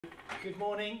Good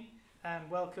morning and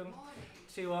welcome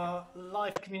to our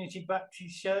Life Community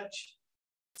Baptist Church.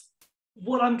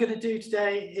 What I'm going to do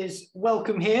today is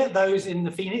welcome here those in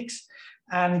the Phoenix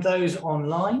and those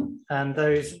online and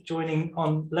those joining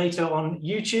on later on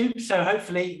YouTube. So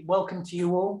hopefully welcome to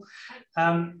you all.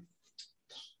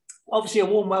 Obviously a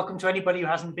warm welcome to anybody who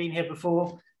hasn't been here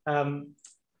before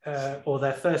or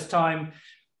their first time.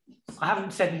 I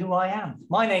haven't said who I am.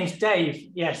 My name's Dave.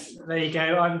 Yes, there you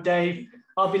go. I'm Dave.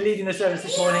 I'll be leading the service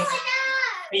this morning.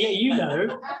 Yeah, you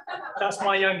know, that's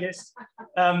my youngest.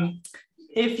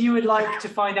 If you would like to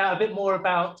find out a bit more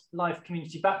about Life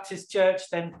Community Baptist Church,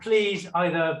 then please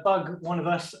either bug one of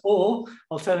us, or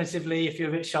alternatively, if you're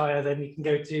a bit shyer, then you can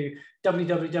go to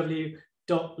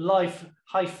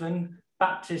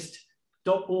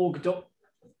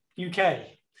www.life-baptist.org.uk.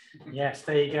 Yes,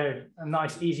 there you go. A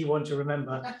nice, easy one to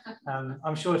remember.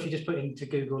 I'm sure if you just put into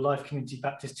Google Life Community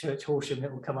Baptist Church Horsham, it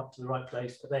will come up to the right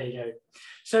place, but there you go.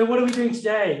 So what are we doing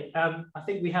today? I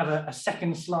think we have a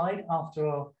second slide after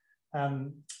our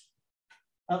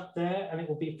up there, and it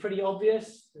will be pretty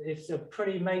obvious. It's a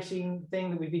pretty amazing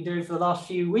thing that we've been doing for the last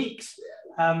few weeks.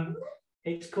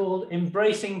 It's called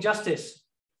Embracing Justice.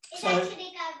 It's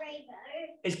actually got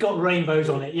rainbows. It's got rainbows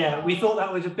on it, yeah. We thought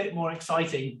that was a bit more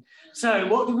exciting. So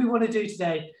what do we want to do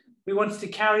today? We wanted to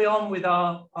carry on with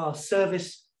our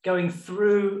service, going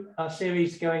through our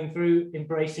series, going through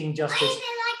Embracing Justice. Why is it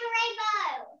like a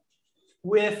rainbow?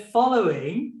 We're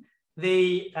following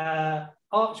the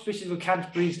Archbishop of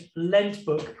Canterbury's Lent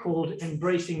book called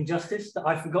Embracing Justice that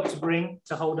I forgot to bring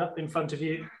to hold up in front of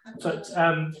you. But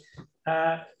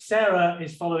Sarah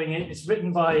is following it. It's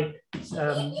written by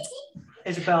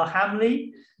Isabel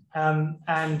Hamley,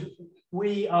 and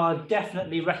we are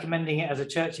definitely recommending it as a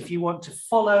church. If you want to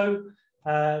follow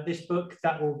this book,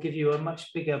 that will give you a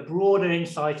much bigger, broader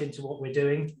insight into what we're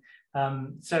doing.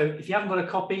 So if you haven't got a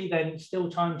copy, then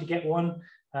still time to get one.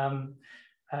 And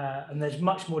there's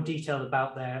much more detail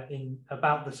about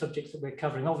the subjects that we're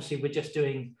covering. Obviously, we're just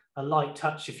doing a light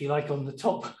touch, if you like, on the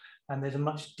top, and there's a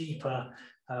much deeper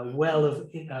well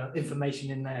of information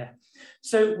in there.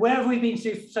 So where have we been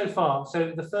so far?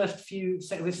 So the first few,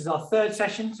 this is our third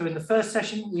session. So in the first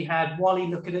session, we had Wally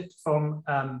look at it from,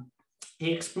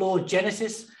 he explored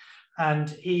Genesis, and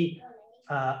he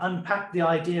unpacked the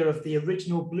idea of the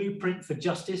original blueprint for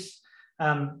justice.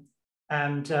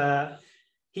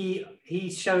 He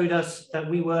showed us that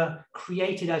we were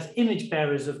created as image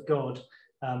bearers of God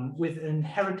with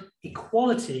inherent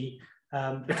equality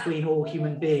between all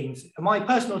human beings. And my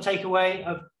personal takeaway,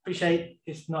 I appreciate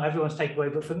it's not everyone's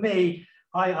takeaway, but for me,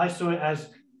 I saw it as,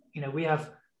 you know, we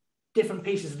have different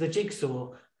pieces of the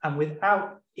jigsaw, and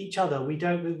without each other,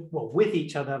 with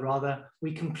each other rather,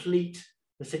 we complete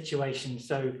the situation.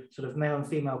 So sort of male and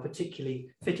female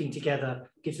particularly fitting together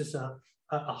gives us a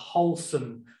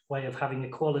wholesome way of having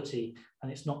equality,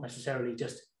 and it's not necessarily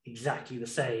just exactly the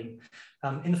same.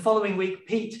 In the following week,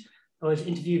 Pete was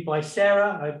interviewed by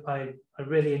Sarah. I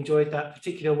really enjoyed that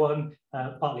particular one,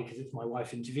 partly because it's my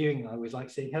wife interviewing and I always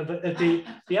like seeing her, but the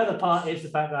other part is the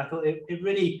fact that I thought it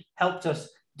really helped us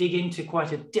dig into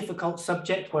quite a difficult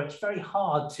subject where it's very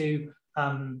hard to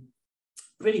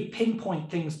really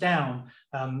pinpoint things down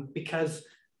because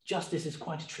justice is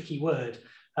quite a tricky word.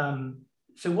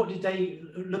 So what did they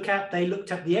look at? They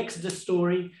looked at the Exodus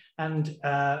story and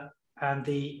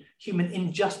the human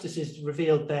injustices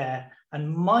revealed there.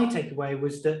 And my takeaway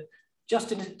was that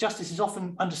justice is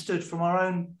often understood from our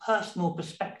own personal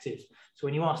perspective. So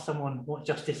when you ask someone what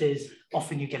justice is,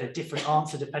 often you get a different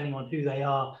answer depending on who they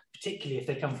are, particularly if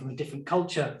they come from a different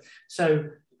culture. So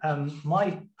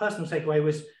my personal takeaway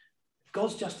was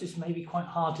God's justice may be quite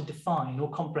hard to define or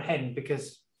comprehend,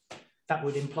 because that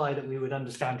would imply that we would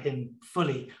understand him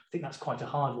fully. I think that's quite a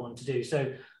hard one to do.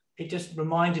 So it just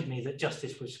reminded me that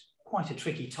justice was quite a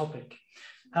tricky topic.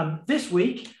 This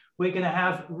week, we're going to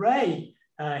have Ray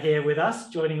here with us,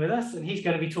 joining with us, and he's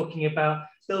going to be talking about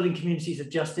building communities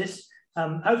of justice.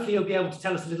 Hopefully he'll be able to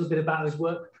tell us a little bit about his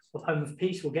work of Home of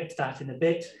Peace. We'll get to that in a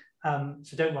bit.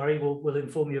 So don't worry, we'll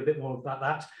inform you a bit more about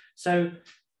that. So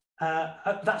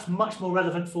that's much more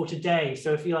relevant for today.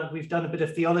 So I feel like we've done a bit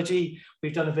of theology,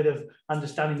 we've done a bit of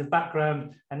understanding the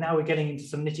background, and now we're getting into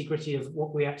some nitty-gritty of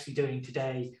what we're actually doing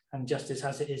today and justice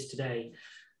as it is today.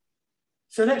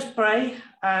 So let's pray,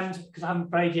 and because I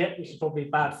haven't prayed yet, which is probably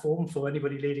bad form for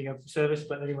anybody leading a service,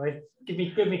 but anyway, give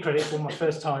me credit for my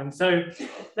first time. So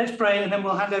let's pray, and then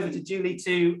we'll hand over to Julie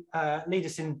to lead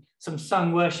us in some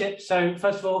sung worship. So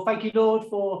first of all, thank you, Lord,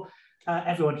 for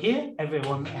everyone here,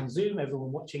 everyone on Zoom,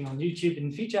 everyone watching on YouTube in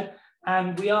the future.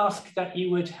 And we ask that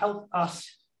you would help us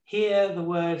hear the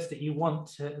words that you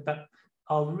want, that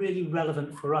are really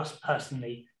relevant for us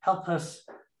personally. Help us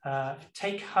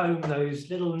take home those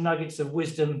little nuggets of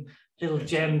wisdom, little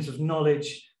gems of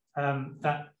knowledge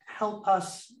that help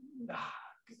us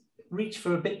reach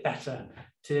for a bit better,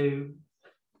 to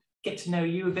get to know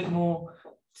you a bit more,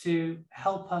 to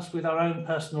help us with our own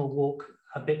personal walk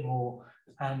a bit more.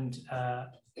 And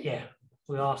yeah,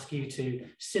 we ask you to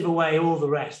sieve away all the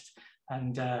rest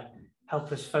and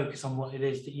help us focus on what it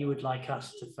is that you would like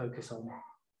us to focus on.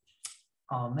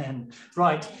 Amen.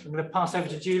 Right, I'm going to pass over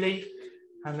to Julie,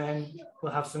 and then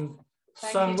we'll have some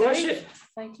sung worship.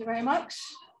 Thank you very much.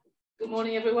 Good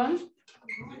morning, everyone.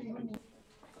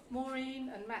 Maureen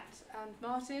and Matt and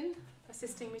Martin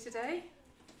assisting me today.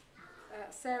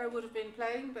 Sarah would have been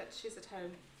playing, but she's at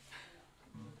home.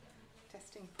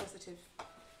 Testing positive.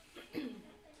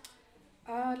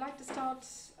 I'd like to start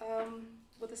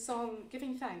with a song,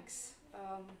 Giving Thanks.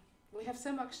 We have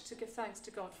so much to give thanks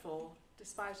to God for,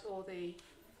 despite all the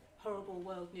horrible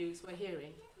world news we're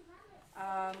hearing.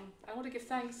 I want to give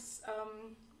thanks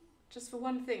just for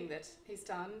one thing that he's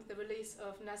done, the release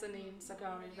of Nazanin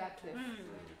Zaghari Radcliffe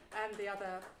and the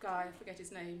other guy, I forget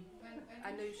his name,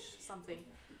 Anush something.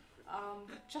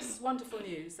 Just wonderful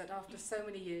news that after so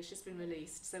many years she's been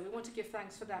released. So we want to give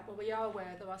thanks for that, but we are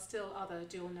aware there are still other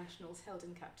dual nationals held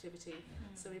in captivity,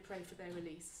 so we pray for their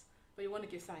release. But we want to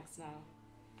give thanks now.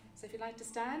 So if you'd like to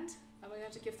stand, and we're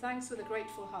going to give thanks with a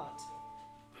grateful heart.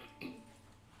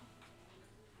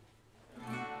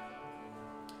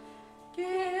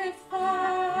 Give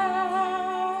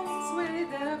thanks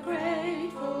with a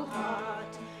grateful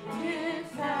heart. Give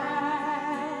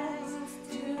thanks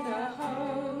to the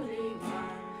Holy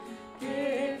One.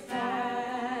 Give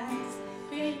thanks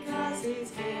because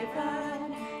He's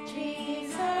given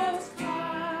Jesus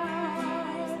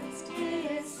Christ,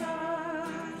 His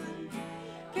Son.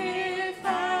 Give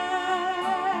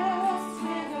thanks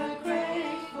with a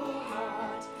grateful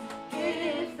heart.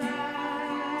 Give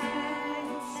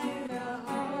thanks to the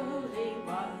Holy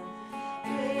One.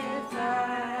 Give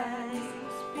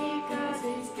thanks because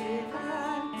He's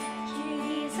given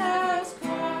Jesus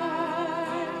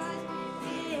Christ,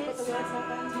 His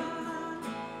Son.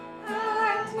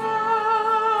 And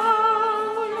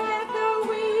now let the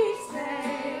weak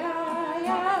say, I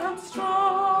am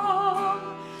strong.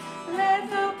 Let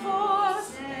the poor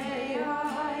say, I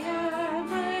am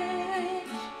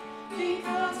rich,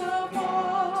 because of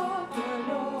what the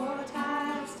Lord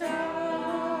has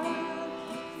done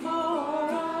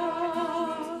for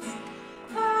us.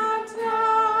 And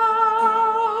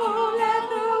now let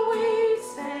the weak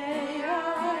say, I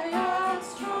am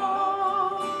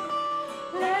strong.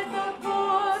 Let the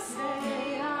poor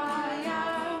say, I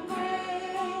am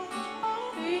rich,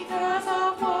 because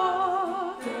of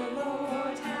what the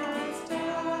Lord has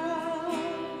done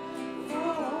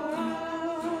for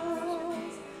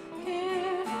us.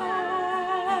 Give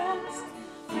thanks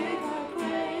with a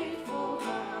grateful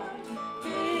heart.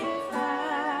 Give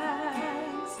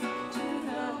thanks to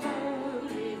the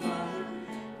Holy One.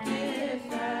 Give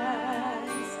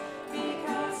thanks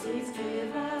because He's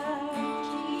given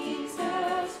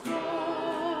Jesus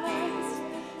Christ,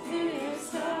 His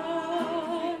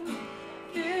Son.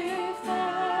 Give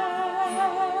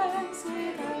thanks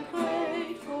with a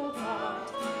grateful heart.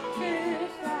 Give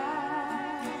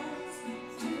thanks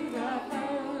to the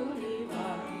Holy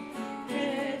One.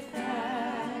 Give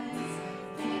thanks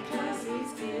because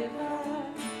He's given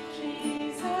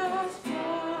Jesus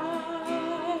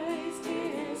Christ,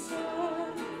 His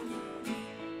Son.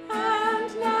 And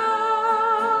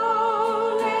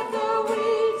now let the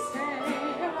weak say,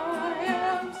 I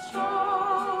am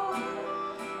strong.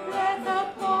 Let the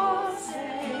poor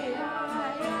say, I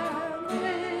am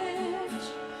rich,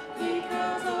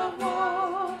 because of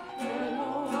what the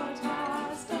Lord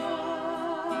has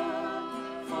done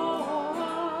for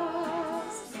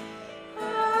us.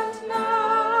 And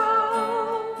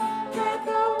now let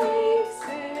the weak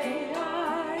say, I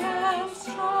am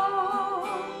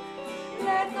strong.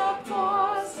 Let the poor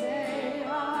say, I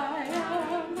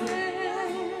am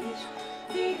rich,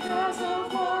 because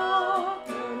of what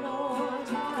the Lord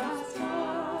has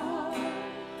done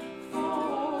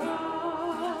for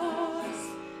us.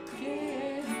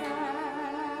 Give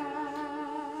thanks.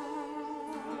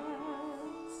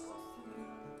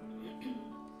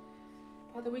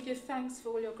 Father, we give thanks for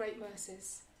all your great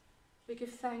mercies. We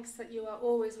give thanks that you are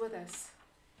always with us,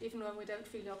 even when we don't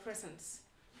feel your presence.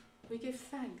 We give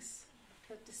thanks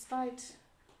that despite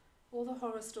all the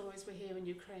horror stories we hear in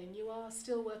Ukraine, you are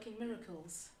still working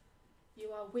miracles.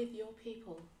 You are with your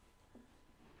people.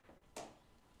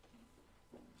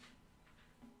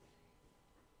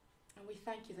 And we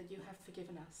thank you that you have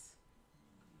forgiven us.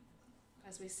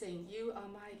 as we sing, "You are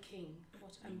my King."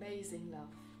 What amazing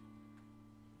love.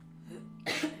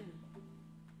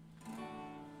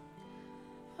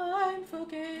 I'm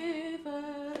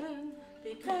forgiven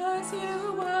because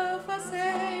you were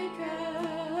forsaken.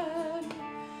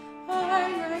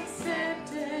 I'm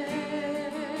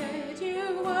accepted,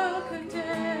 you were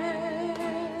condemned.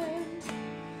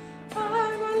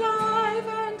 I'm alive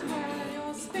and well,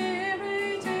 your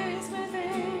spirit is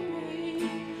within me,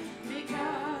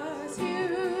 because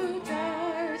you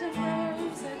died and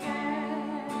rose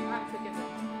again. I'm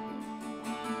forgiven.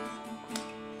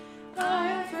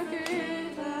 I'm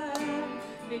forgiven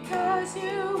because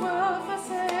you were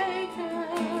forsaken.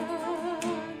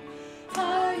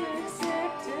 I'm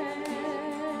accepted,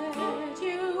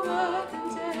 you were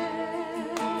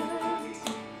condemned.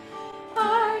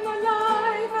 I'm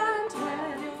alive and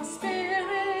well, your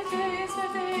spirit is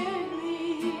within me,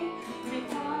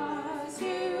 because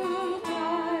you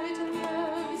died and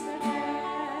rose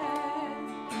again.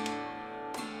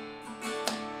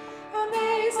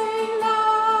 Amazing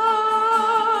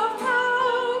love,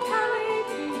 how can it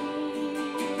be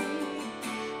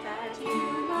that you,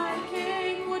 my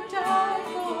King, would die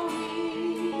for me?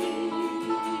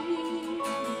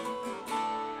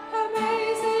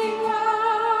 Amazing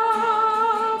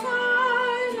love, I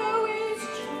know it's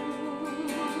true.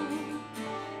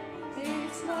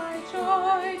 It's my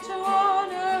joy to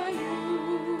honor you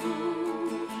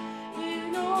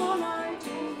in all I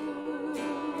do.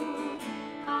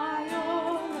 I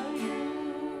honor you.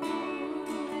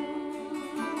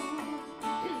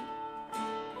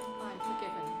 I'm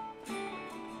forgiven.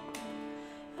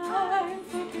 I'm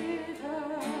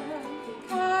forgiven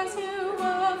because you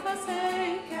were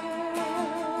forsaken.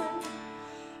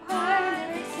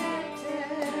 I'm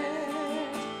accepted,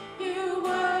 you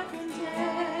were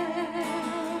condemned.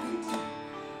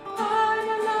 I'm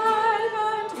alive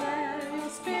and well, your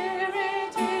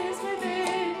spirit is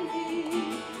within me,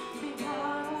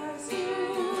 because you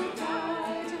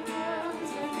died and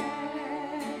rose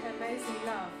again. Amazing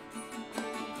love.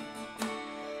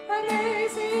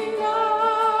 Amazing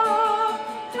love,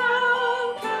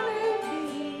 how can it be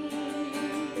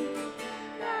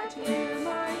that you,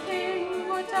 my King,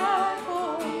 would die for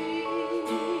me?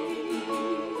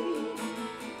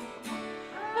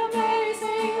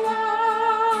 Amazing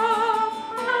love,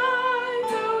 I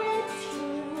know it's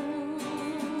true.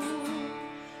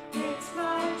 It's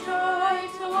my joy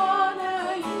to honor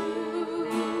you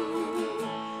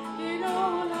in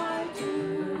all I do.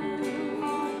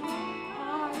 I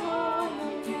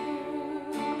honor you.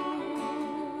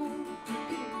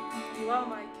 You are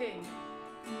my King.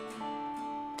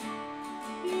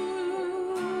 You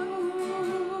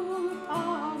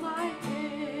are my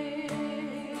King.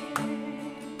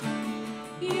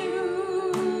 You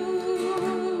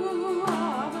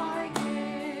are my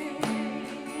King.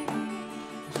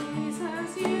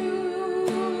 Jesus, you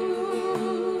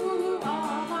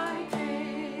are my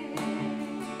King.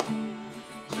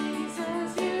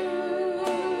 Jesus, you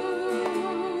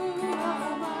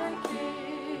are my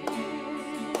King.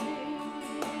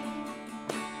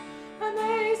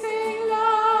 Amazing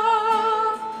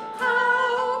love,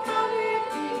 how can it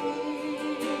be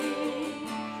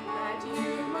that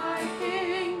you, my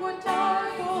King, would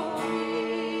die for me?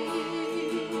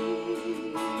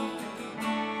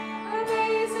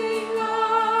 Amazing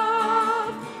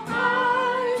love, I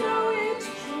know it's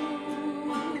true.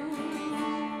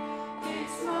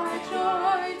 It's my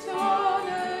joy to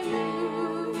honor you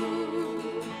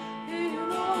in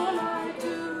all I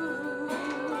do.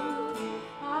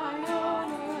 I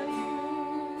honor you.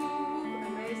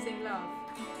 Amazing love.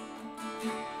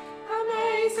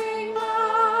 Amazing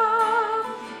love,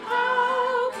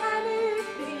 how can it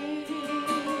be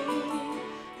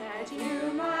that you,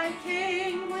 my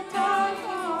King, would die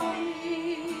for me?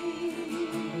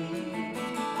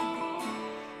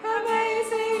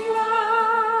 Amazing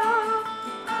love,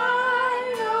 I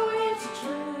know it's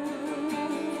true.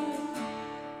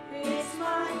 It's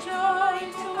my joy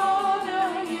to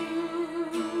honor you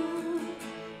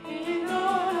in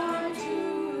all I do.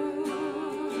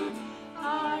 I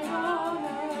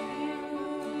honor you.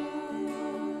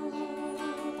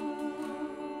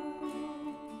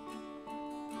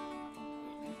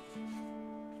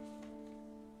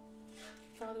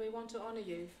 Father, we want to honor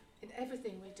you in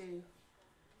everything we do.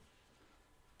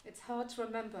 It's hard to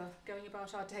remember going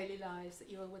about our daily lives that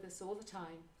you are with us all the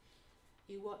time.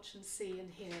 You watch and see and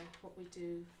hear what we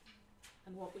do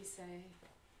and what we say.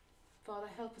 Father,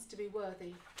 help us to be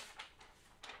worthy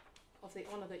of the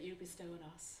honour that you bestow on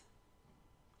us.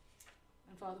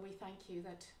 And Father, we thank you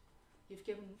that you've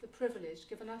given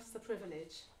us the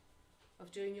privilege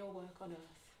of doing your work on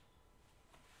earth.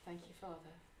 Thank you,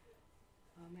 Father.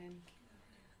 Amen.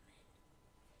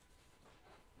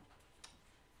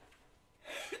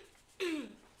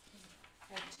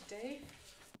 Over to Dave.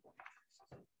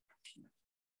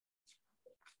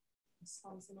 The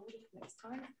Psalms in order for next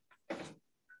time.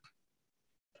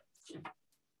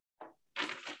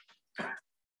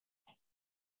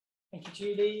 Thank you,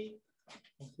 Julie.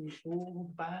 Thank you, all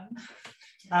the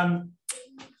band.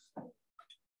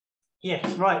 Yes,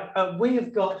 right. We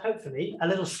have got, hopefully, a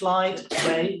little slide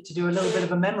today to do a little bit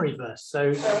of a memory verse.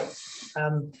 So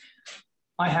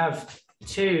I have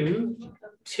two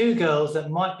girls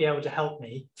that might be able to help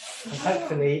me. And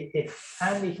hopefully, if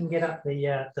Andy can get up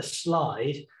the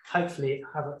slide, hopefully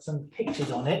have some pictures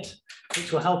on it,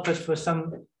 which will help us for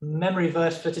some memory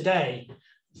verse for today.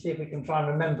 See if we can try and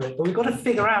remember it. But we've got to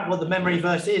figure out what the memory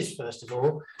verse is, first of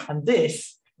all. And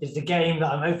this is the game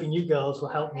that I'm hoping you girls will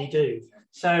help me do.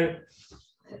 So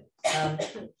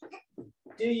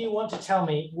do you want to tell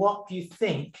me what you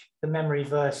think the memory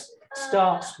verse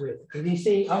starts with? Can you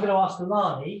see, I'm going to ask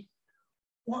Lani,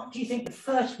 what do you think the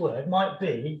first word might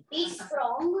be? Be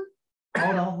strong.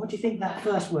 Hold on, what do you think that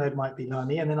first word might be,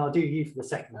 Lani? And then I'll do you for the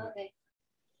second one. Okay.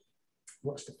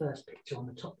 What's the first picture on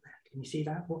the top there? Can you see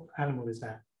that? What animal is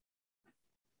that?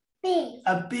 Bee.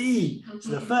 A bee. So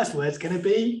the first word's going to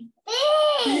be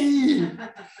Bee. bee.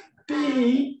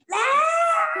 Bee.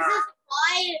 This is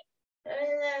why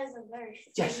there's a very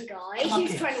thin guy. Okay,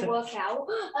 He's trying to work out.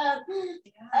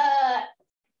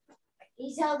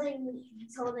 He's holding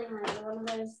like one of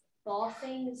those bar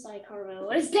things. I can't remember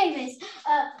what his name is.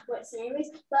 But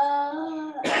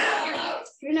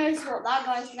who knows what that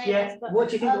guy's name is? But, what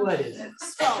do you think the word is?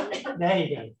 Strong. There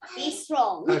you go. Be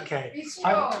strong. Okay. Be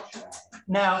strong.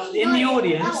 Now, in the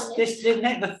audience,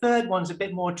 the third one's a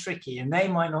bit more tricky, and they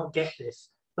might not get this.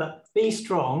 But be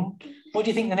strong. What do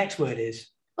you think the next word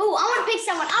is? Oh, I want to pick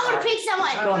someone. I want to pick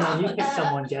someone. Go on, then. You pick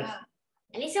someone, Jess.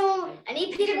 I need someone. I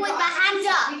need people with their hand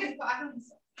up.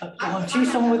 Go on,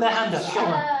 choose someone with their hand up. Go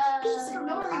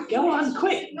on. Go on,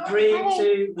 quick. 3,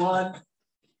 2, 1.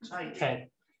 Okay.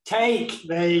 Take.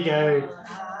 There you go.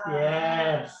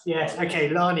 Yes, yes. Okay,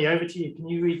 Lani, over to you. Can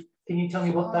you read? Can you tell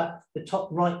me what the top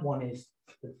right one is?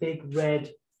 The big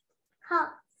red. Heart.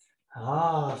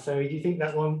 Ah, so do you think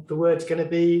that one, the word's going to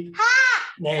be? Heart.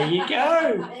 There you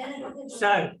go.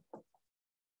 So,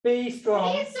 be strong.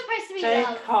 I think it's supposed to be Take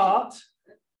love. heart.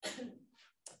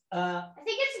 I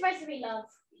think it's supposed to be love.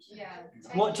 Yeah.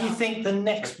 What do you think the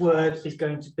next word is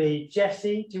going to be?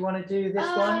 Jessie, do you want to do this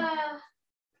one?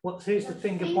 Who's the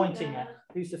finger pointing at?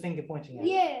 Who's the finger pointing at?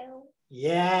 You.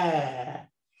 Yeah.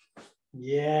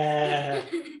 Yeah.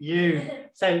 You.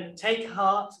 So take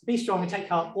heart, be strong and take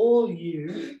heart, all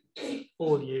you.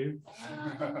 All of you.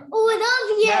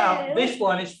 Now, this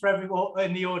one is for everyone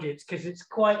in the audience because it's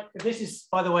quite, this is,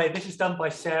 by the way, this is done by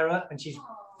Sarah and she's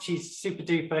super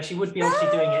duper. She would be obviously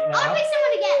doing it now. I'll pick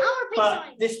someone again. I want to pick But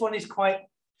someone. this one is quite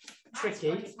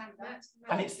tricky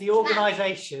and it's the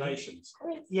organisation.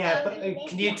 Yeah, but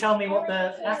can you tell me what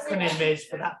the acronym is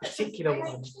for that particular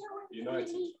one?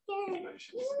 United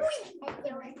Nations.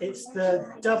 It's the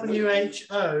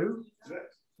WHO,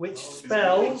 which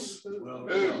spells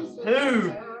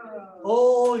who?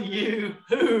 All you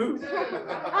who.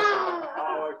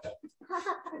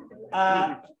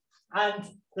 And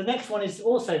the next one is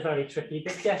also very tricky,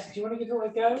 but Jess, do you want to give it a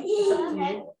go? It's up to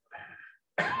you.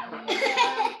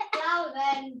 Flower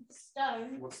then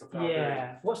stone. What's the flower?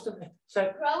 Yeah. What's the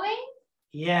so? Growing.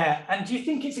 Yeah. And do you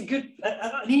think it's a good,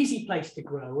 an easy place to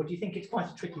grow, or do you think it's quite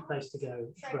a tricky place to grow?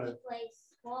 Tricky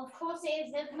place. Well, of course it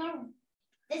is.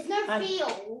 There's no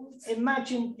fields.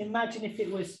 Imagine if it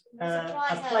was a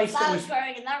Surprise, place that was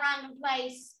growing in that random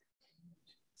place.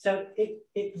 So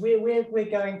we're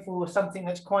going for something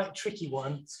that's quite a tricky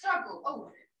one. Struggle.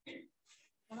 Oh.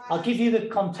 I'll give you the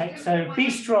context. So be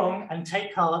strong and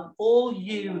take heart, all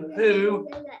you who.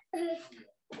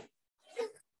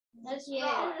 That's you.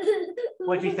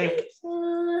 What do you think?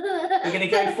 We're going to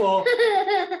go for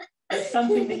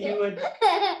something that you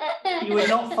would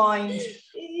not find.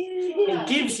 It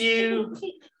gives you.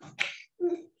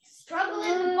 Struggle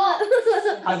in the box.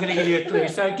 I'm going to give you a clue.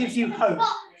 So it gives you hope.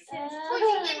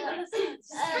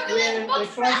 We're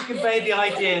trying to convey the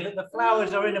idea that the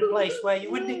flowers are in a place where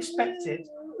you wouldn't expect it,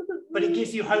 but it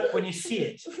gives you hope when you see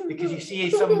it, because you see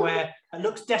it somewhere that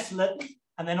looks desolate,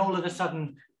 and then all of a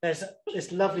sudden there's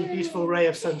this lovely, beautiful ray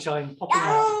of sunshine popping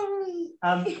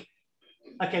out.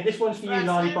 Okay, this one's for you,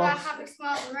 Lani Boss.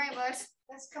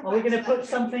 Are we going to put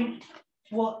something?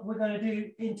 What we're going to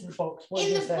do into the box? What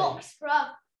In the box,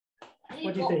 bruh.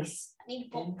 What do you think? I need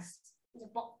a box. The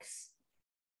box.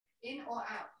 In or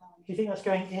out? Do you think that's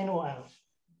going in or out?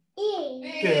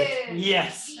 Good.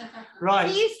 Yes. Right.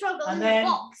 So you struggle And in then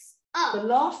the box. the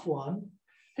last one,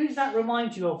 who does that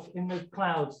remind you of in the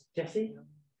clouds, Jessie?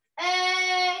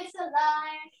 It's a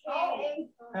Lion King.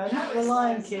 Not the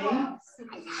Lion King.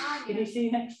 Can you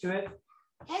see next to it?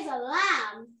 There's a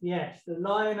lamb. Yes, the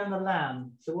lion and the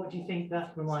lamb. So what do you think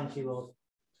that reminds you of?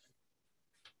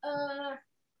 That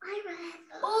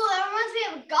reminds me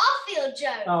of a Garfield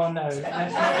joke. Oh no, let's not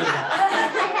do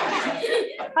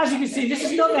that. As you can see, this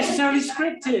is not necessarily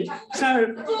scripted.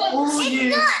 So all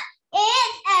you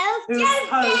who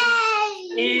hope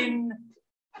in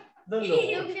the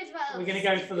Lord, we're going to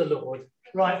go for the Lord.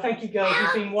 Right, thank you girls,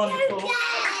 you've been wonderful.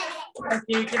 Thank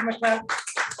you, give them a clap.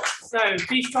 So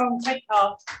be strong, take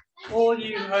heart, all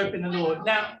you who hope in the Lord.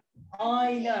 Now,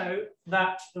 I know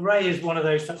that Ray is one of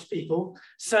those such people,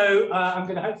 so I'm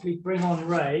going to hopefully bring on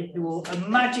Ray, who will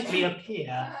magically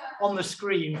appear on the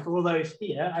screen for all those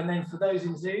here, and then for those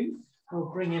in Zoom, we'll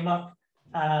bring him up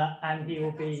and he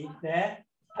will be there.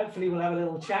 Hopefully we'll have a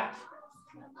little chat.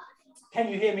 Can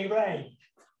you hear me, Ray?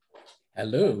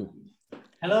 Hello.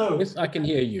 Hello. Yes, I can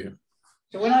hear you.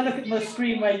 So when I look at my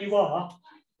screen where you are,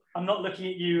 I'm not looking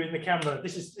at you in the camera.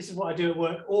 This is what I do at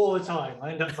work all the time.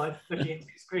 I end up like looking at two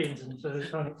screens and sort of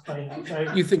trying to explain that.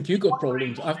 So you think you got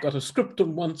problems? I've got a script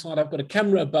on one side. I've got a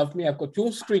camera above me. I've got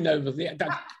your screen over there.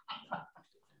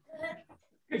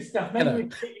 Good stuff. Maybe we can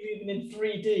get you even in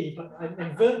 3D, but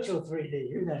in virtual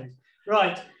 3D. Who knows?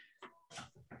 Right.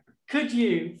 Could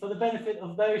you, for the benefit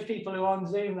of those people who are on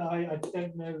Zoom, I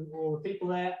don't know all the people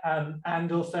there, and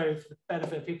also for the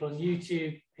benefit of people on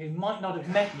YouTube who might not have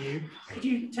met you, could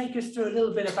you take us through a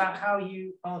little bit about how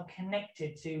you are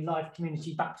connected to Life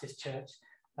Community Baptist Church?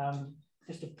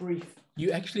 Just a brief.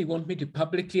 You actually want me to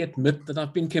publicly admit that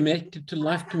I've been connected to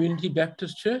Life Community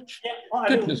Baptist Church? Yeah,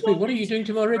 goodness me, what are you doing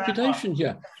to my reputation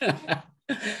here?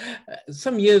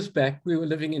 Some years back, we were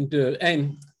living in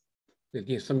Durban.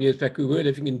 Yes, some years back we were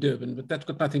living in Durban, but that's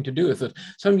got nothing to do with it.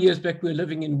 Some years back we were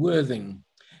living in Worthing,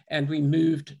 and we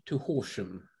moved to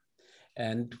Horsham,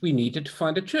 and we needed to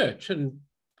find a church, and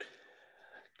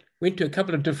went to a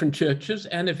couple of different churches,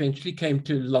 and eventually came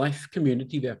to Life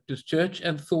Community Baptist Church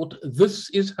and thought, this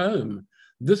is home.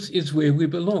 This is where we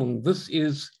belong. This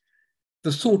is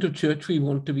the sort of church we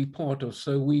want to be part of.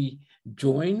 So we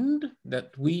joined,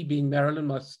 that we being Marilyn,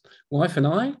 my wife and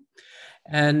I,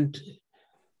 and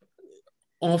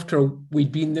after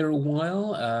we'd been there a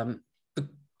while, the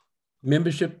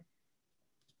membership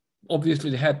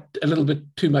obviously had a little bit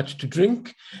too much to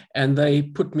drink, and they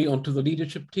put me onto the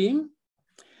leadership team.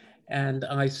 And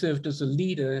I served as a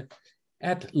leader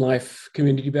at Life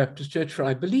Community Baptist Church for,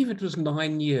 I believe it was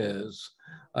 9 years.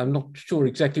 I'm not sure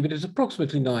exactly, but it's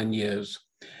approximately 9 years.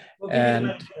 We'll give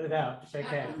you it out. It's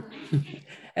okay.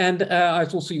 And I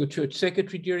was also your church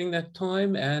secretary during that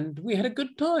time, and we had a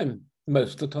good time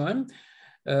most of the time.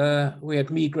 We had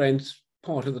migraines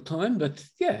part of the time, but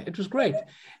yeah, it was great.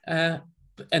 And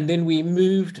then we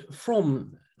moved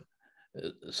from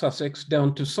Sussex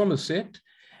down to Somerset,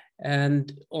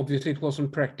 and obviously it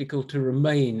wasn't practical to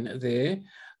remain there.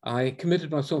 I committed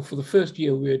myself for the first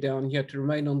year we were down here to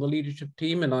remain on the leadership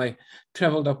team, and I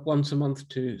traveled up once a month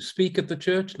to speak at the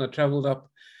church, and I traveled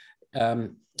up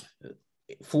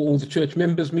for all the church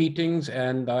members meetings,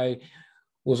 and I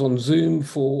was on Zoom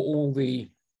for all the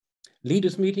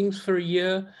leaders meetings for a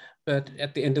year. But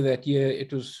at the end of that year,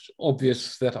 it was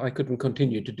obvious that I couldn't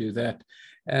continue to do that.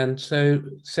 And so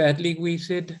sadly, we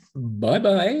said,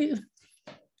 bye-bye.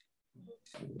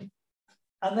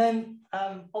 And then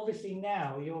obviously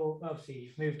now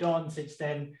you've moved on since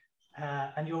then,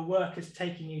 and your work has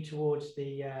taken you towards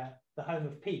the Home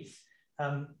of Peace.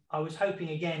 I was hoping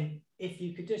again, if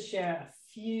you could just share a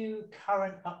few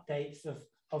current updates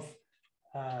of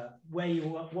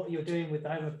what you're doing with the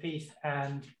Home of Peace,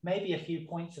 and maybe a few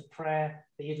points of prayer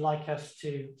that you'd like us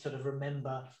to sort of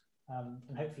remember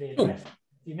and hopefully address in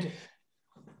a few minutes.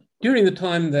 During the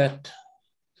time that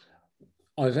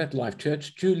I was at Life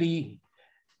Church, Julie,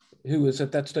 who was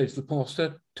at that stage the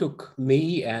pastor, took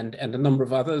me and a number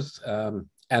of others,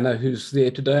 Anna, who's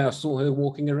there today, I saw her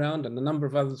walking around, and a number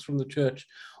of others from the church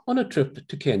on a trip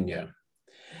to Kenya.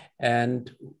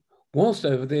 And whilst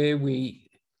over there, we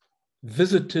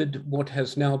visited what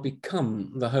has now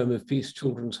become the Home of Peace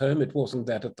Children's Home. It wasn't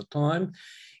that at the time.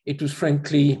 It was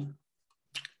frankly,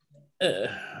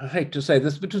 I hate to say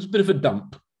this, but it was a bit of a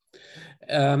dump.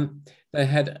 They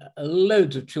had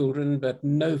loads of children, but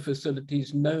no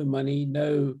facilities, no money,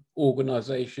 no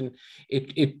organization.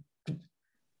 It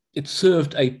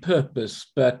served a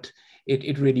purpose, but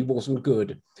it really wasn't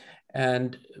good.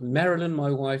 And Marilyn, my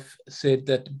wife, said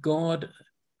that God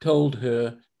told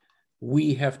her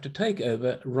we have to take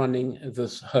over running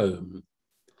this home.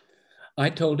 I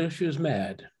told her she was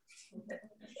mad.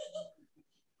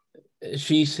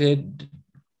 She said,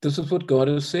 this is what God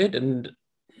has said, and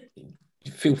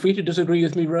feel free to disagree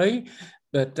with me, Ray,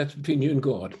 but that's between you and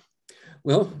God.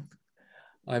 Well,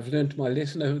 I've learned my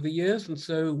lesson over the years, and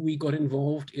so we got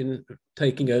involved in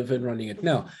taking over and running it.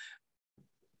 Now,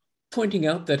 pointing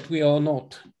out that we are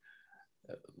not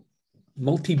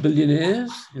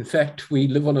multi-billionaires. In fact, we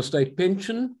live on a state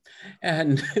pension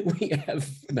and we have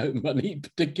no money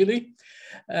particularly.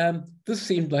 This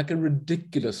seemed like a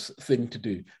ridiculous thing to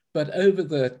do. But over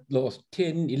the last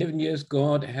 10, 11 years,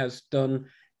 God has done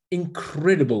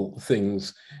incredible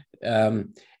things.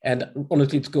 And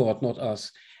honestly, it's God, not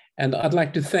us. And I'd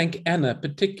like to thank Anna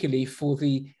particularly for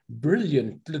the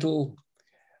brilliant little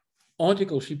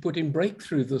article she put in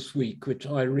Breakthrough this week, which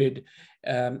I read.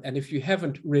 And if you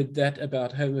haven't read that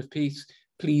about Home of Peace,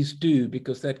 please do,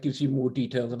 because that gives you more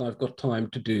detail than I've got time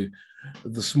to do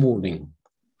this morning.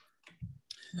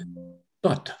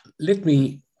 But let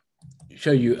me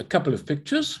show you a couple of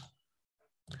pictures.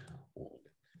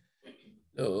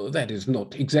 Oh, that is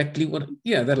not exactly what,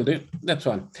 yeah, that'll do, that's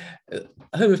fine.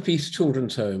 Home of Peace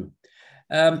Children's Home.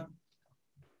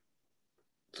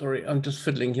 Sorry, I'm just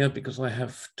fiddling here because I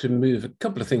have to move a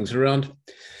couple of things around.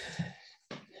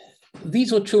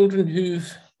 These are children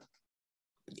who've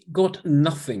got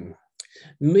nothing.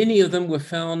 Many of them were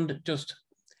found just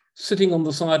sitting on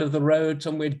the side of the road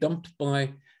somewhere, dumped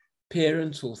by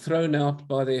parents or thrown out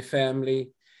by their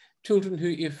family. Children who,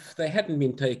 if they hadn't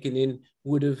been taken in,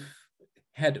 would have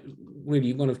had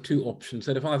really one of two options.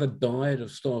 They'd have either died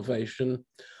of starvation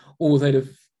or they'd have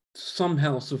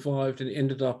somehow survived and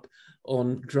ended up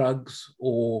on drugs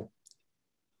or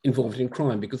involved in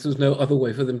crime, because there's no other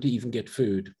way for them to even get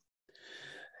food.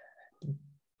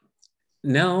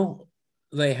 Now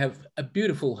they have a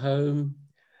beautiful home.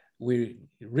 We're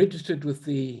registered with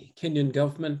the Kenyan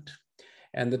government,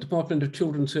 and the Department of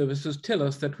Children's Services tell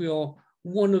us that we are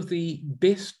one of the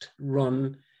best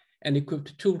run and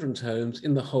equipped children's homes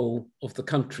in the whole of the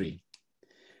country.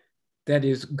 That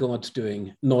is God's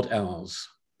doing, not ours.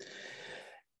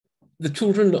 The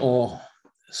children are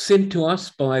sent to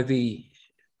us by the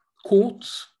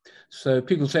courts. So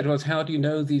people say to us, how do you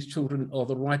know these children are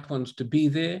the right ones to be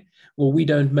there? Well, we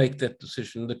don't make that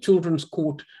decision. The children's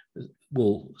court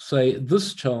will say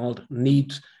this child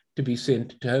needs to be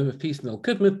sent to Home of Peace, and they'll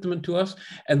commit them to us,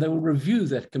 and they will review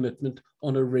that commitment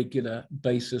on a regular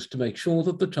basis to make sure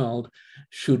that the child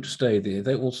should stay there.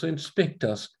 They also inspect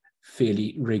us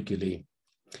fairly regularly.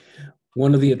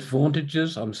 One of the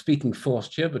advantages, I'm speaking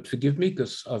fast here, but forgive me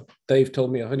because Dave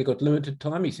told me I've only got limited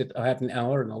time. He said I have an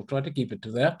hour and I'll try to keep it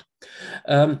to that.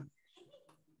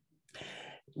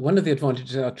 One of the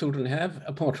advantages our children have,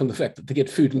 apart from the fact that they get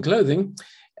food and clothing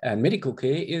and medical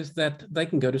care, is that they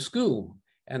can go to school.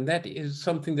 And that is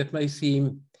something that may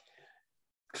seem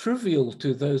trivial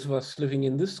to those of us living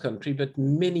in this country, but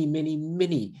many, many,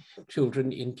 many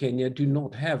children in Kenya do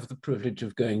not have the privilege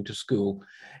of going to school.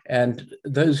 And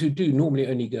those who do normally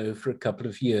only go for a couple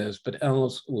of years, but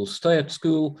ours will stay at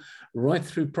school right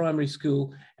through primary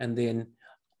school, and then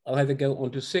either go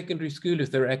on to secondary school if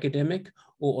they're academic,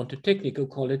 or onto technical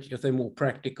college if they're more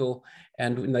practical.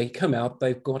 And when they come out,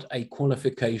 they've got a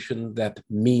qualification that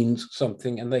means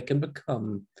something, and they can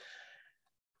become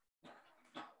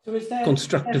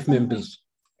constructive members.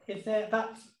 Is there,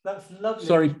 that's lovely.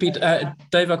 Sorry, Pete,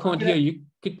 Dave, I can't hear you.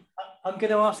 I'm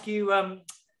going to ask you,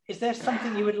 is there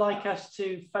something you would like us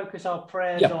to focus our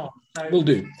prayers on? So, will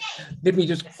do. Let me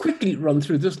just quickly run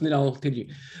through this and then I'll tell you.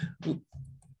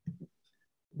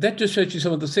 That just shows you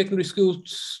some of the secondary school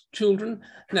children.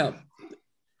 Now,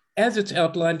 as it's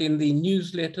outlined in the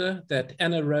newsletter that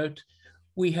Anna wrote,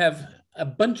 we have a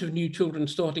bunch of new children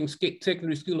starting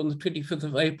secondary school on the 25th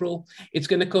of April. It's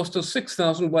going to cost us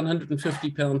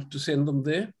 £6,150 to send them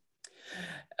there.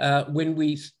 When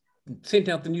we sent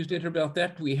out the newsletter about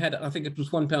that, we had, I think it was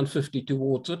 £1.50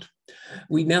 towards it.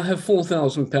 We now have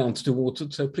 £4,000 towards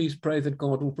it, so please pray that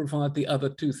God will provide the other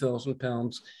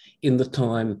 £2,000 in the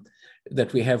time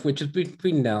that we have, which is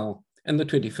between now and the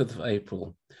 25th of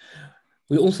April.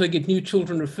 We also get new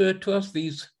children referred to us.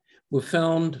 These were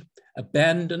found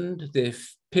abandoned, their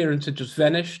parents had just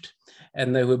vanished,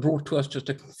 and they were brought to us just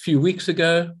a few weeks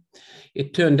ago.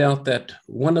 It turned out that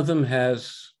one of them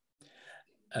has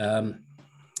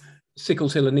sickle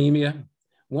cell anemia,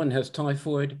 one has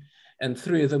typhoid, and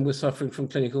 3 of them were suffering from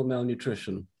clinical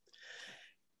malnutrition.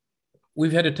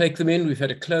 We've had to take them in, we've had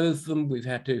to clothe them, we've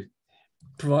had to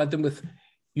provide them with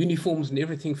uniforms and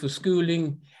everything for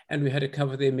schooling, and we had to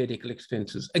cover their medical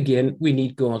expenses. Again, we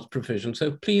need God's provision.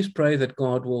 So please pray that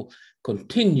God will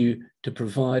continue to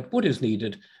provide what is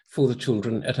needed for the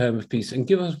children at Home of Peace and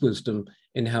give us wisdom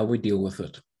in how we deal with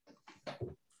it.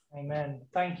 Amen.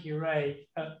 Thank you, Ray.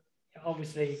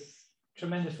 Obviously,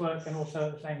 tremendous work, and also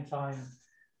at the same time,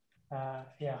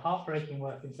 heartbreaking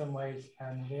work in some ways.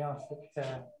 And we ask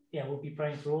that, we'll be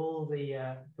praying for all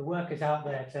the workers out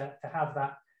there to have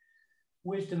that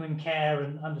wisdom and care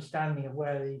and understanding of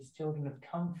where these children have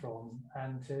come from,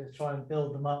 and to try and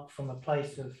build them up from a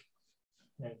place of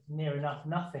near enough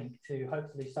nothing to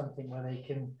hopefully something where they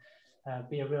can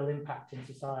be a real impact in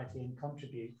society and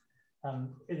contribute.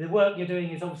 The work you're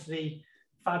doing is obviously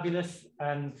fabulous,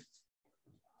 and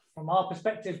from our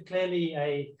perspective, clearly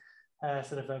a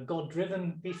sort of a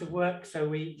God-driven piece of work. So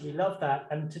we love that.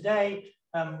 And today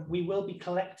we will be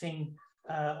collecting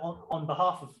on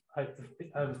behalf of Home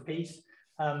of Peace.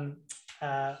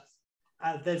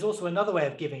 There's also another way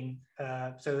of giving.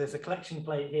 So there's a collection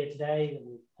plate here today that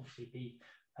we'll obviously be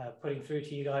putting through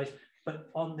to you guys.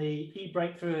 But on the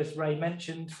e-breakthrough, as Ray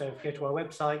mentioned, so if you go to our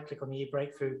website, click on the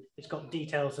e-breakthrough, it's got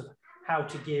details of how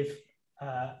to give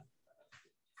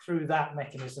through that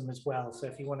mechanism as well. So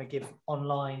if you want to give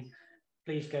online,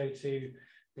 please go to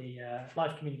the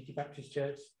Life Community Baptist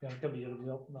Church,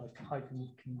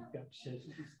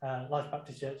 Life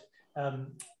Baptist Church,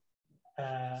 and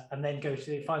then go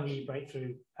to find the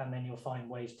e-breakthrough, and then you'll find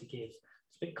ways to give.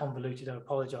 It's a bit convoluted, I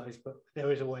apologise, but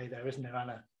there is a way there, isn't there,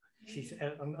 Anna?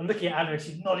 I'm looking at Anna and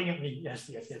she's nodding at me. Yes.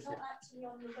 It's not actually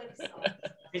on the website.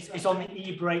 It's on the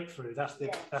e-breakthrough. That's the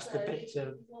bit. Contact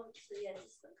me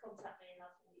and I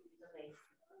can give you the link.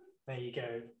 There you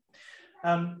go.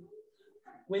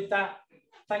 With that,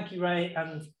 thank you, Ray,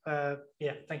 and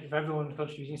thank you for everyone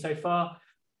contributing so far.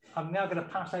 I'm now going to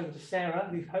pass over to Sarah,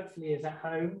 who hopefully is at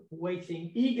home,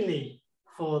 waiting eagerly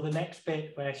for the next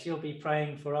bit where she'll be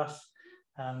praying for us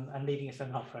and leading us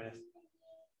in our prayers.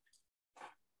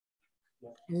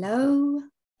 Hello.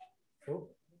 Cool.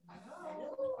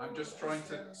 I'm just trying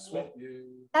to swap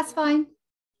you. That's fine.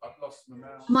 I've lost my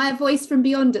mouse. Am I a voice from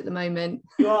beyond at the moment?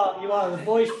 You are the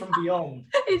voice from beyond.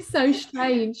 It's so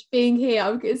strange being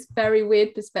here. It's a very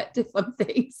weird perspective on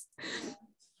things.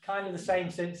 Kind of the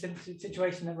same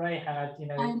situation that Ray had,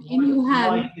 And in your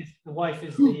hand. The wife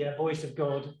is the voice of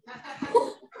God.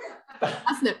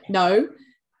 That's no.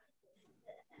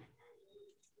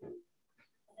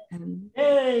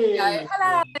 Hey!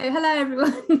 Hello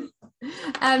everyone.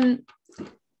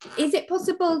 Is it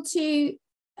possible to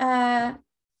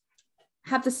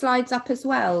have the slides up as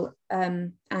well,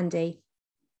 Andy?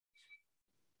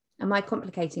 Am I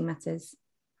complicating matters?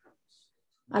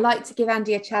 I like to give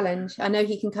Andy a challenge. I know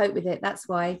he can cope with it, that's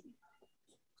why.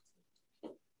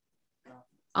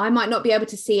 I might not be able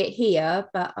to see it here,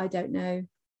 but I don't know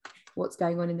what's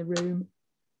going on in the room.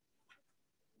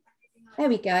 There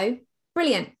we go.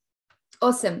 Brilliant.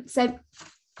 Awesome. So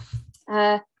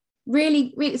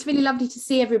really, it's really lovely to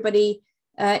see everybody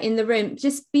in the room.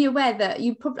 Just be aware that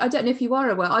you probably, I don't know if you are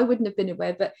aware, I wouldn't have been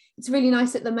aware, but it's really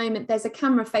nice at the moment. There's a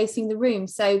camera facing the room.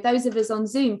 So those of us on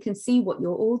Zoom can see what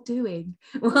you're all doing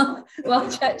while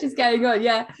church is going on.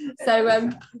 Yeah. So,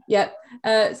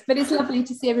 but it's lovely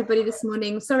to see everybody this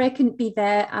morning. Sorry, I couldn't be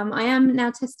there. I am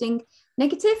now testing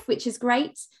negative, which is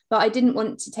great, but I didn't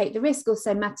want to take the risk.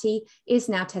 Also, Matty is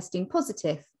now testing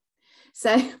positive.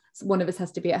 So one of us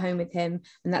has to be at home with him,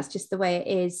 and that's just the way it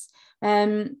is.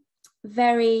 I'm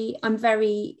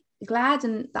very glad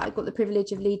and that I got the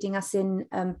privilege of leading us in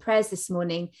prayers this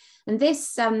morning. And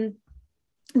this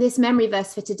memory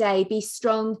verse for today, "Be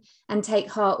strong and take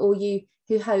heart, all you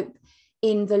who hope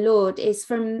in the Lord," is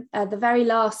from the very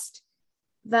last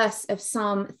verse of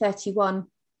Psalm 31.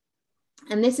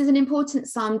 And this is an important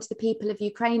psalm to the people of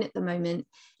Ukraine at the moment.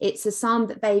 It's a psalm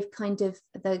that they've kind of,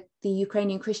 the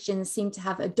Ukrainian Christians seem to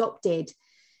have adopted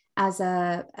as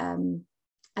a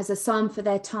psalm for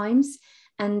their times.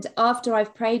 And after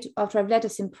I've led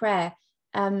us in prayer,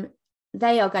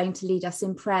 they are going to lead us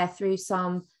in prayer through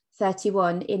Psalm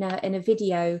 31 in a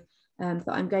video that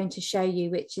I'm going to show you,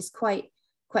 which is quite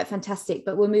fantastic.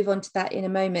 But we'll move on to that in a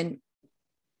moment.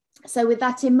 So with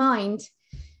that in mind,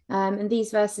 and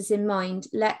these verses in mind,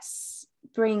 let's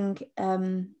bring,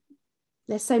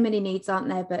 there's so many needs, aren't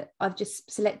there? But I've just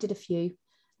selected a few.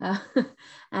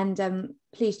 And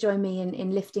please join me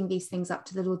in lifting these things up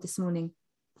to the Lord this morning.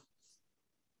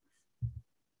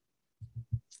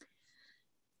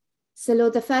 So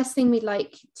Lord, the first thing we'd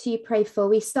like to pray for,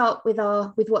 we start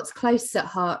with what's close at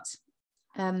heart,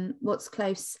 what's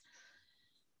close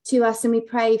to us, and we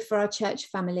pray for our church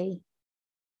family.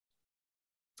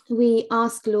 We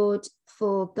ask, Lord,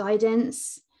 for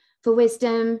guidance, for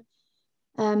wisdom,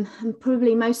 and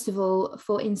probably most of all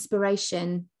for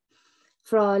inspiration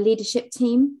for our leadership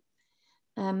team,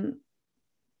 and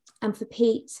for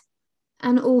Pete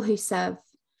and all who serve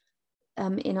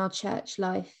in our church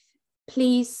life.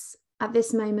 Please, at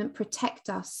this moment, protect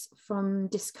us from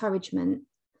discouragement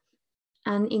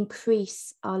and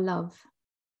increase our love.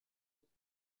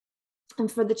 And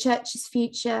for the church's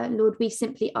future, Lord, we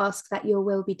simply ask that your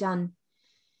will be done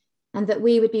and that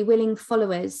we would be willing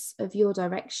followers of your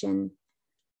direction.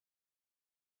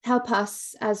 Help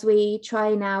us as we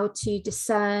try now to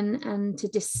discern and to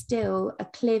distill a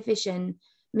clear vision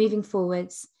moving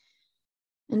forwards.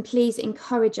 And please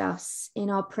encourage us in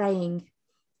our praying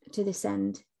to this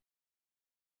end.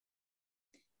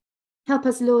 Help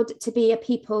us, Lord, to be a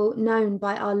people known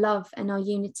by our love and our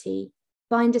unity.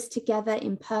 Bind us together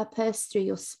in purpose through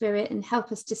your Spirit and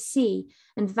help us to see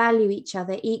and value each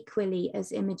other equally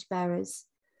as image bearers.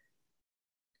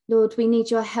 Lord, we need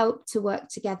your help to work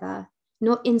together,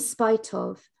 not in spite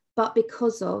of, but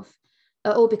because of,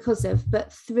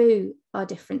 but through our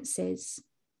differences,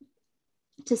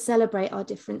 to celebrate our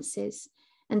differences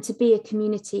and to be a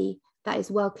community that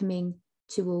is welcoming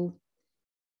to all.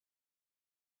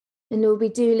 And Lord, we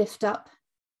do lift up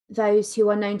those who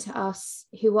are known to us,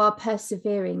 who are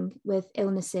persevering with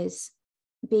illnesses,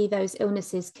 be those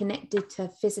illnesses connected to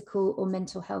physical or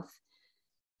mental health,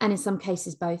 and in some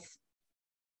cases both.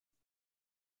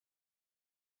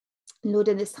 And Lord,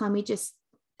 in this time we just,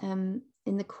 in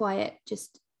the quiet,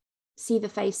 just see the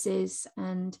faces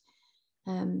and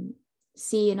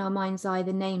see in our mind's eye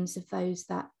the names of those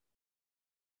that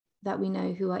we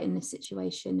know who are in this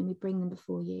situation, and we bring them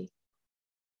before you.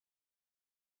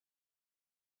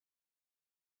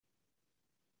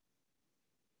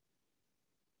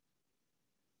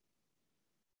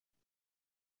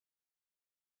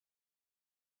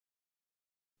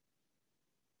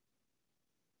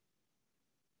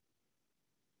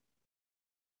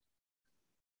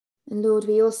 And Lord,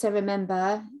 we also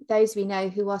remember those we know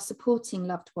who are supporting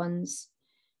loved ones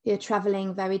who are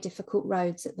travelling very difficult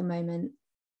roads at the moment.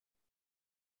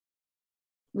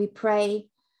 We pray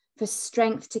for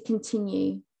strength to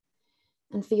continue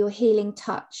and for your healing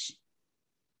touch.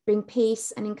 Bring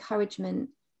peace and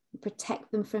encouragement and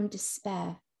protect them from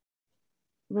despair.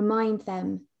 Remind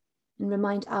them and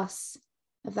remind us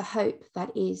of the hope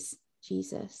that is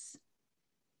Jesus.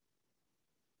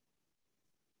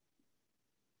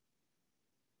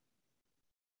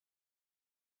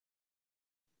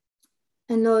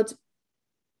 And Lord,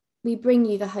 we bring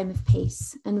you the Home of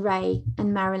Peace and Ray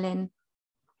and Marilyn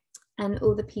and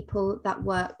all the people that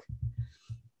work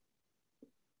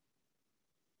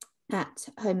at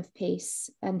Home of Peace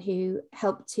and who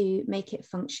help to make it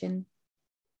function.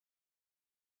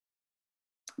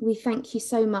 We thank you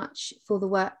so much for the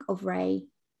work of Ray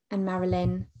and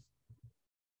Marilyn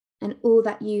and all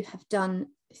that you have done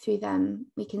through them.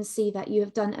 We can see that you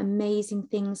have done amazing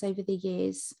things over the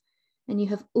years. And you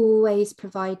have always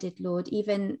provided, Lord,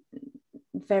 even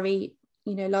very,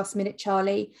 last minute,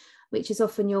 Charlie, which is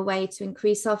often your way to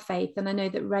increase our faith. And I know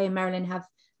that Ray and Marilyn have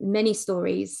many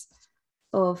stories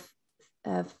of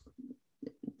the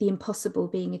impossible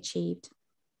being achieved.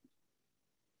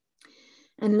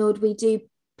 And Lord, we do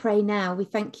pray now. We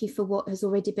thank you for what has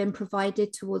already been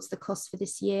provided towards the cost for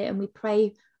this year. And we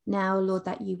pray now, Lord,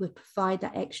 that you would provide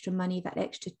that extra money, that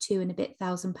extra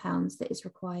 £2,000 that is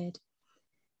required.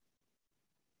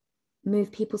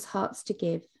 Move people's hearts to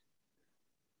give.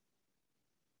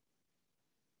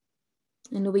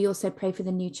 And Lord, we also pray for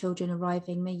the new children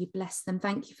arriving. May you bless them.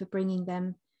 Thank you for bringing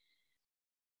them.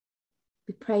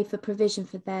 We pray for provision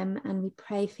for them and we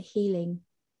pray for healing,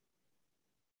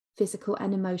 physical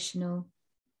and emotional.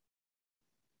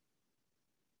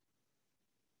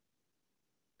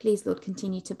 Please, Lord,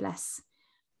 continue to bless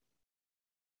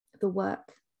the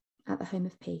work at the Home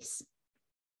of Peace.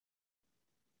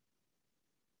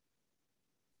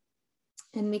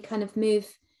 And we kind of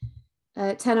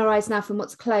turn our eyes now from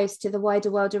what's close to the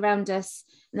wider world around us.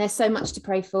 And there's so much to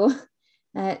pray for,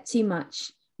 too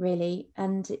much, really.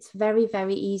 And it's very,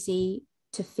 very easy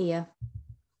to fear,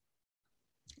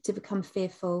 to become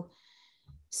fearful.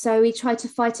 So we try to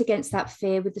fight against that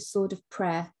fear with the sword of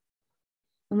prayer.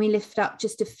 And we lift up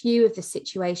just a few of the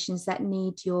situations that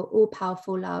need your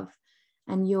all-powerful love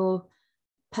and your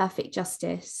perfect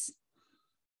justice.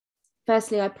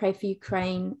 Firstly, I pray for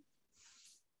Ukraine.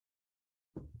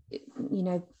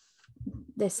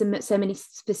 There's so many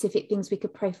specific things we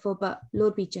could pray for, but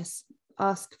Lord, we just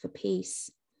ask for peace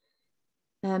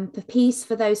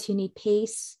for those who need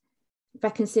peace,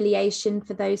 reconciliation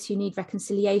for those who need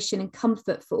reconciliation, and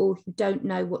comfort for all who don't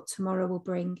know what tomorrow will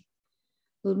bring.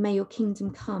 Lord, may your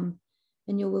kingdom come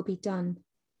and your will be done.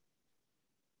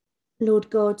 Lord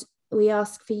God, we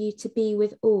ask for you to be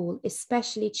with all,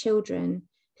 especially children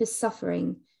who are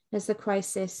suffering as the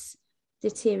crisis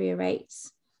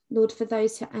deteriorates. Lord, for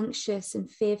those who are anxious and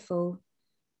fearful,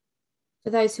 for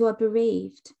those who are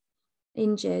bereaved,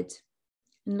 injured,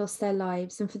 and lost their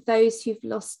lives, and for those who've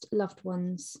lost loved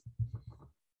ones.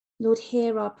 Lord,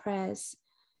 hear our prayers.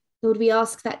 Lord, we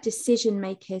ask that decision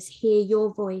makers hear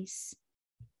your voice.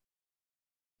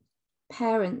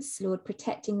 Parents, Lord,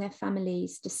 protecting their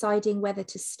families, deciding whether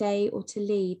to stay or to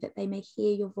leave, that they may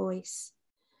hear your voice.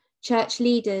 Church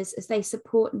leaders, as they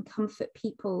support and comfort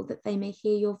people, that they may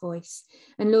hear your voice.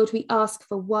 And Lord, we ask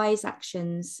for wise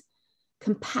actions,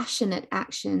 compassionate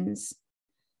actions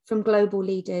from global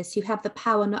leaders who have the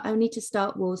power not only to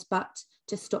start wars, but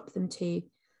to stop them too.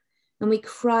 And we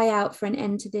cry out for an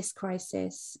end to this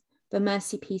crisis, for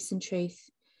mercy, peace, and truth,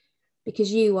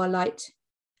 because you are light,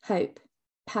 hope,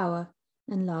 power,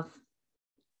 and love.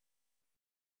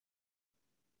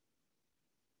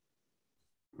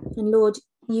 And Lord,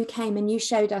 you came and you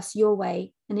showed us your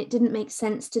way, and it didn't make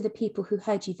sense to the people who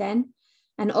heard you then,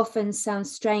 and often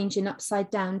sounds strange and upside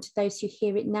down to those who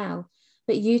hear it now.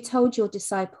 But you told your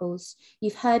disciples,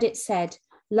 you've heard it said,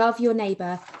 love your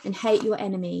neighbor and hate your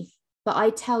enemy. But I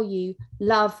tell you,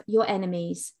 love your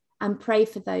enemies and pray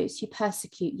for those who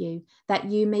persecute you, that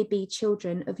you may be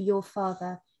children of your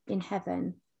Father in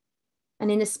heaven. And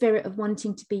in a spirit of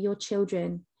wanting to be your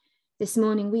children, this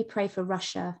morning we pray for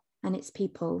Russia and its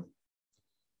people.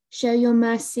 Show your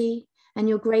mercy and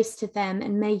your grace to them,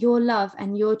 and may your love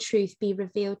and your truth be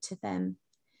revealed to them.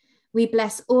 We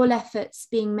bless all efforts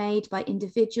being made by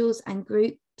individuals and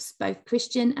groups, both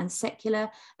Christian and secular,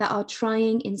 that are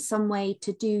trying in some way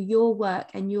to do your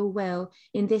work and your will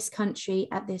in this country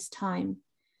at this time.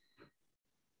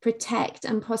 Protect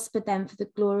and prosper them for the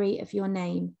glory of your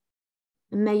name.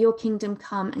 And may your kingdom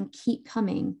come and keep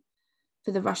coming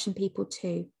for the Russian people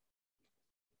too.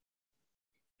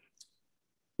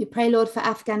 We pray, Lord, for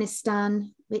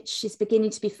Afghanistan, which is beginning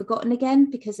to be forgotten again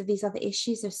because of these other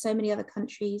issues. There's so many other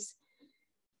countries,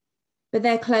 but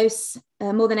they're close.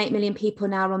 More than 8 million people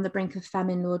now are on the brink of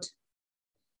famine, Lord.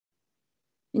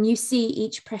 And you see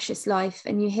each precious life,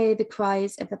 and you hear the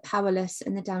cries of the powerless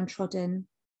and the downtrodden.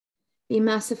 Be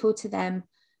merciful to them,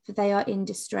 for they are in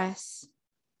distress.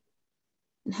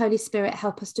 And Holy Spirit,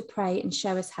 help us to pray and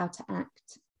show us how to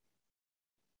act.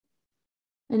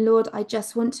 And Lord, I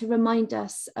just want to remind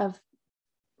us of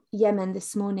Yemen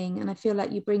this morning, and I feel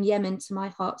like you bring Yemen to my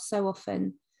heart so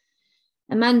often.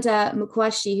 Amanda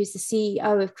Mukwashi, who's the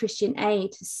CEO of Christian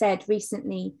Aid, has said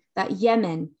recently that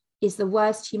Yemen is the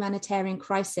worst humanitarian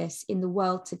crisis in the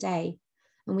world today,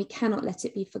 and we cannot let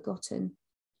it be forgotten.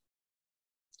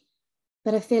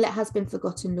 But I feel it has been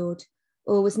forgotten, Lord,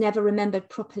 or was never remembered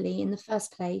properly in the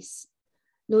first place.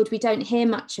 Lord, we don't hear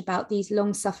much about these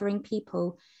long-suffering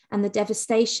people and the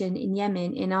devastation in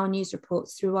Yemen in our news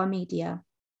reports through our media.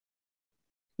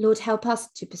 Lord, help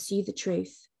us to pursue the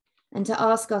truth and to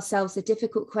ask ourselves the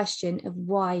difficult question of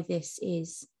why this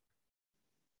is.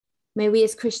 May we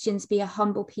as Christians be a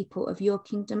humble people of your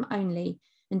kingdom only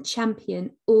and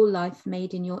champion all life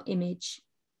made in your image.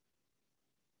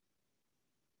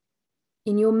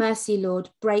 In your mercy, Lord,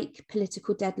 break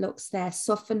political deadlocks there,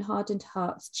 soften hardened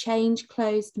hearts, change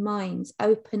closed minds,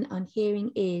 open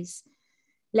unhearing ears.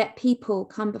 Let people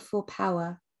come before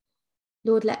power.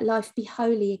 Lord, let life be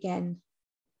holy again.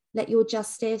 Let your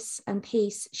justice and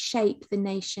peace shape the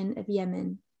nation of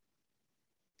Yemen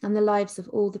and the lives of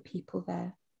all the people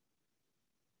there.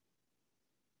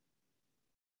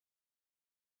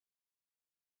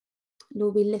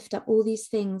 Lord, we lift up all these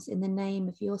things in the name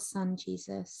of your Son,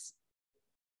 Jesus,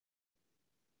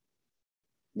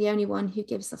 the only one who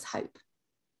gives us hope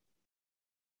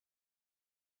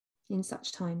in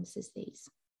such times as these.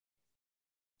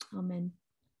 Amen.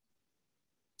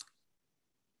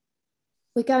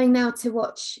 We're going now to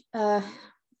watch a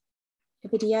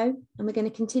video, and we're going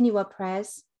to continue our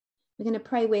prayers. We're going to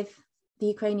pray with the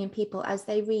Ukrainian people as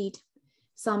they read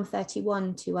Psalm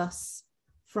 31 to us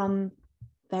from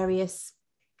various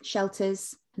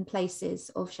shelters and places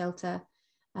of shelter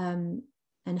and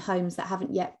homes that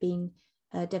haven't yet been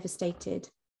devastated,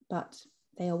 but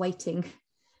they are waiting.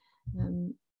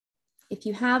 If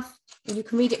you have, you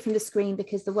can read it from the screen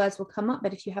because the words will come up,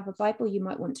 but if you have a Bible, you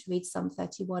might want to read Psalm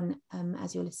 31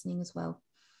 as you're listening as well.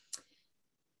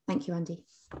 Thank you, Andy.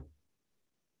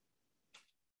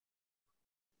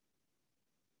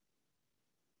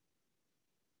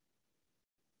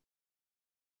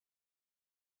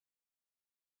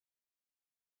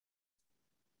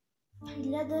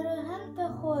 Для диригента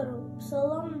хору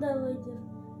псалом Давидів.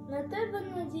 На тебе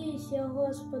надіюсь я,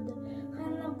 Господи, хай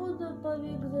не буду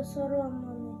повік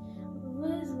засоромлений.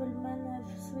 Визволь мене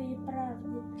в своїй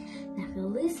правді.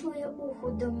 Нахили своє ухо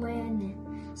до мене,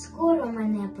 скоро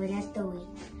мене порятуй.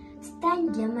 Стань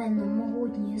для мене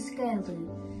могутньою скелею,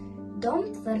 дом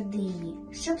твердині,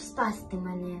 щоб спасти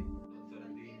мене.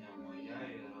 Твердиня моя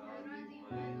і ради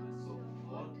мене,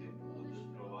 совно ти будеш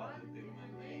провадити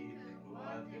мене і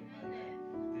лікувати мене.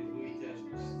 Ти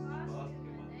витягнеш з ласки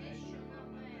мене, що на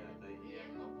мене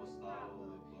таємно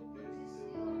поставили плоти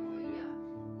сила моя.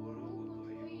 У руку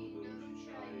твою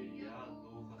доручаю я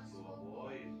духа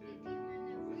свого, і ти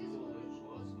визволиш,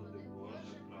 Господи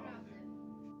Боже правди.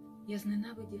 Я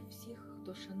зненавидів всіх,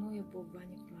 хто шанує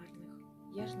повбанів марних.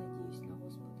 Я ж надіюсь на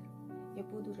Господа. Я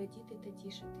буду радіти та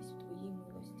тішитись в Твоїй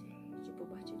милості, що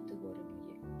побачив ти горе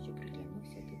моє, що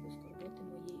приглянувся ти до скорботи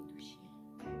моєї душі.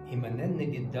 І мене не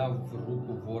віддав в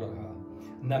руку ворога.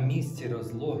 На місці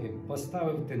розлогим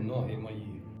поставив ти ноги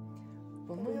мої.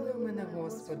 Помилуй мене,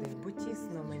 Господи, бо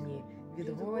тісно мені, від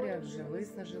горя вже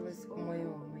виснажилось моє,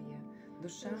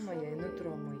 душа моя і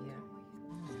нутро моє.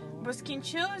 Бо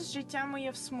скінчилось життя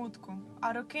моє в смутку,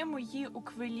 а роки мої у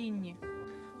квилінні.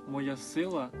 Моя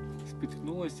сила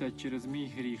спіткнулася через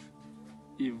мій гріх,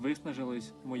 і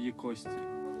виснажились мої кості.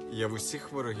 Я в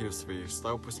усіх ворогів своїх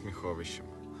став посміховищем,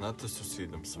 надто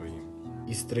сусідом своїм.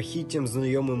 І страхіттям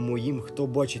знайомим моїм, хто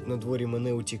бачить на дворі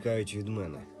мене, утікають від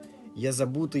мене. Я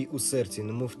забутий у серці,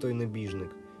 немов той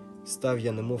небіжник. Став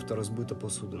я, немов та розбита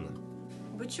посудина.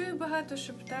 Бо чую багато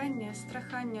шептання,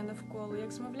 страхання навколо,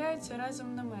 як змовляються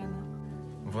разом на мене.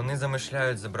 Вони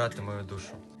замишляють забрати мою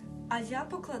душу. А я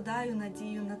покладаю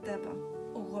надію на Тебе,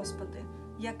 о Господи.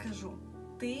 Я кажу,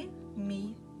 Ти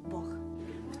мій Бог.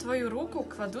 В Твою руку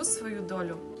кладу свою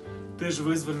долю. Ти ж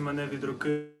визволь мене від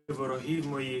руки ворогів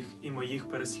моїх і моїх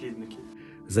переслідників.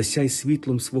 Засяй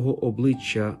світлом свого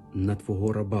обличчя на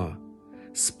Твого раба.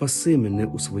 Спаси мене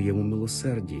у своєму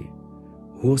милосерді.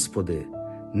 Господи,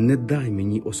 не дай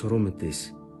мені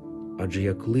осоромитись, адже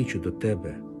я кличу до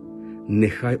Тебе.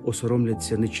 Нехай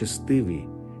осоромляться нечестиві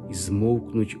і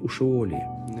змовкнуть у Шеолі.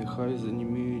 Нехай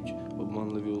заніміють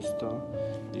обманливі уста,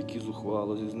 які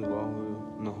зухвало зі зневагою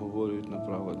наговорюють на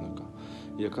праведника.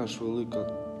 Яка ж велика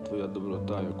Твоя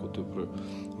доброта, яку Ти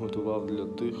приготував для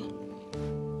тих,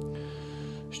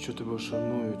 що Тебе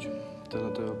шанують та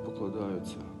на Тебе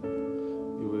покладаються,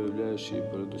 і виявляєш її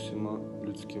перед усіма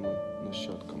людськими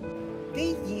нащадками.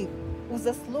 Ти їх у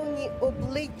заслоні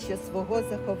обличчя свого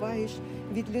заховаєш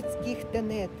від людських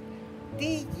тенет. Ти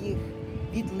їх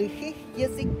від лихих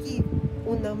язиків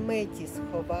у наметі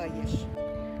сховаєш.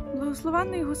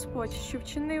 Благословенний Господь, що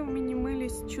вчинив мені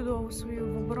милість чудову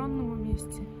свою в оборонному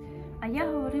місці. А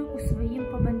я говорив у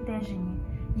своїм побентеженні,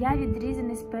 я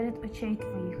відрізаний сперед очей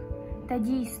твоїх. Та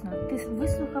дійсно, ти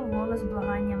вислухав голос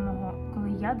благання мого,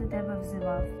 коли я до тебе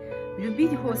взивав.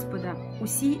 Любіть Господа,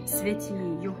 усі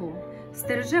святії Його.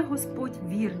 Стереже Господь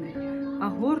вірних, а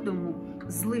гордому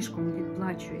злишком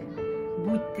відплачує.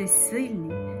 Будьте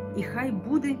сильні, і хай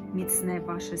буде міцне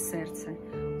ваше серце.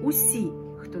 Усі,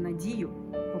 хто надію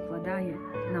покладає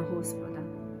на Господа.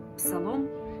 Псалом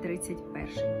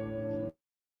 31.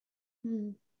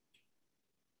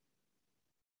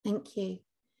 Thank you.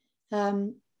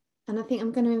 And I think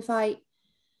I'm going to invite,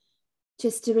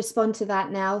 just to respond to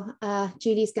that now,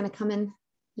 Julie's going to come and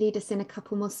lead us in a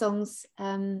couple more songs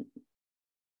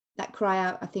that cry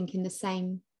out, I think, in the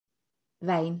same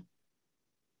vein.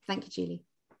 Thank you, Julie.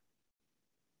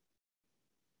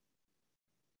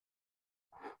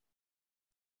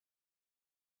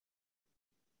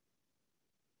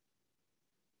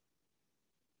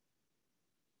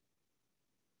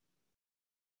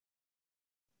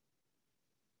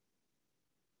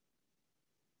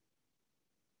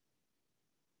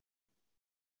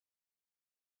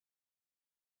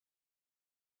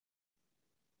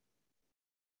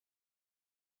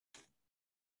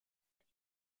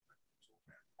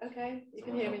 Okay, you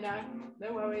can hear me now.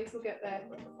 No worries, we'll get there.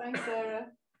 Thanks, Sarah.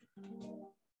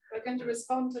 We're going to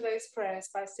respond to those prayers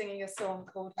by singing a song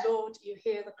called Lord, You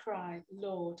Hear the Cry,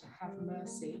 Lord, Have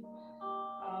Mercy.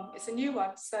 It's a new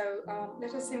one, so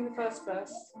let us sing the first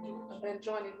verse and then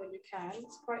join in when you can.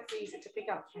 It's quite easy to pick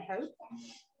up, I hope.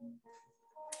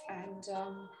 And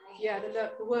yeah,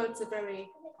 the words are very,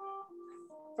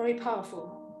 very powerful.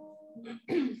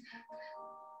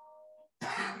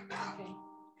 Okay.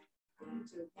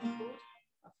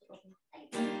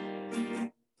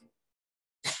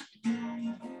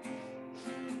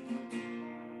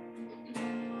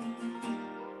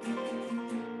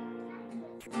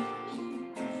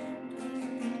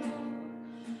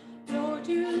 Lord,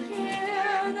 you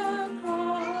hear the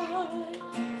cry,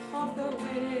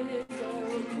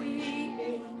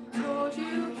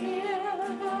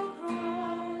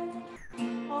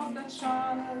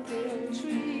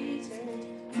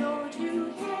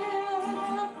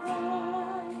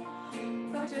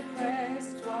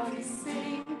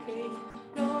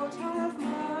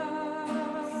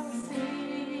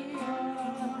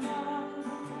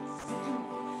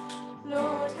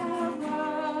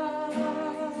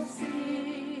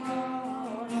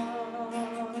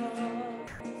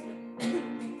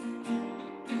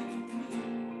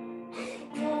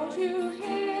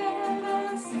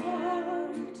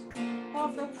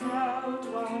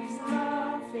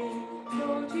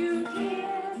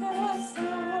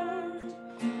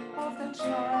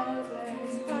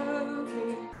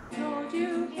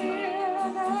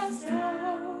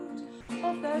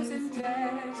 those in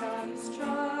debt and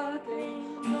struggling.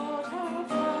 Lord, have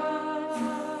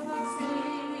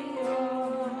mercy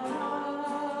on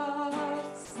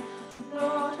us.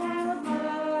 Lord, have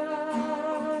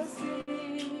mercy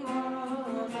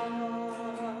on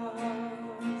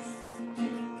us.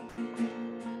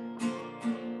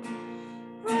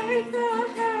 Break the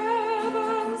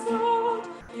heavens, Lord.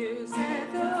 You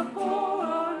said the poor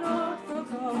are not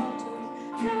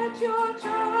forgotten. Let your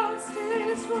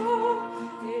justice roll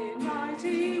in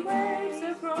mighty waves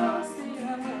across the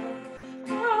earth.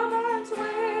 Come and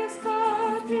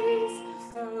whisper peace,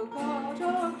 O God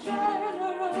of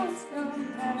generous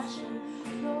compassion.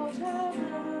 Lord,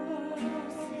 have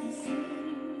mercy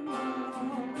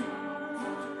on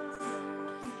us.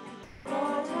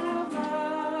 Lord, have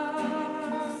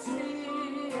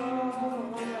mercy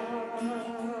on us.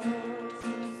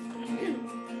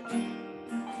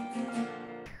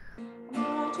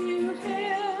 Lord, you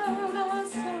hear the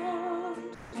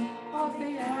sound of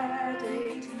the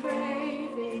addict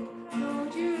craving.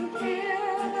 Lord, you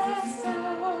hear the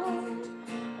sound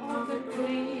of the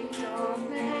greed of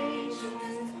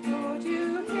nations. Lord,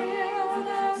 you hear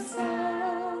the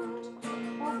sound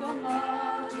of the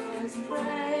martyrs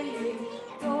praying.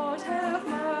 Lord, have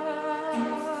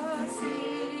mercy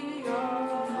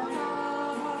on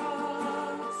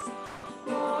us.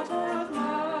 Lord, have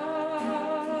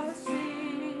mercy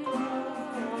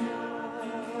on us.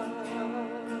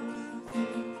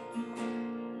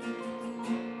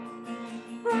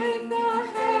 Break the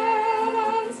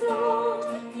heavens,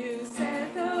 Lord. You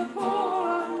said the poor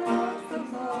are not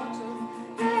forgotten.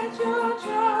 Let your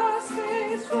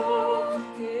justice roll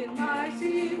in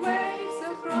mighty waves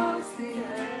across the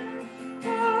earth.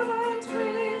 Come and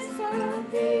whisper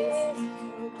peace,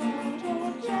 O God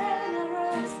of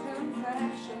generous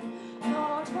compassion.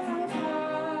 Lord, have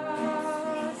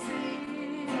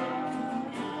mercy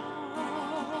on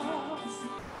us.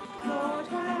 Lord,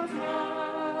 have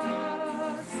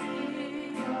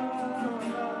mercy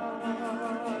on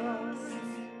us.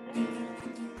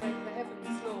 Break the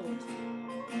heavens, Lord.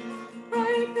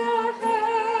 Break the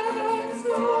heavens,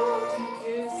 Lord.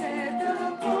 You said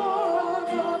the poor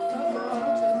are not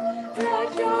forgotten.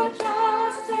 Let your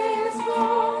justice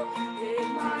roll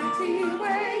in mighty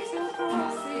waves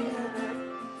across the earth.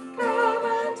 Come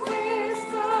and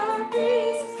whisper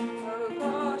peace, O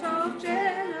God of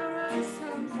generous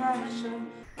compassion.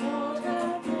 Lord,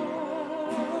 have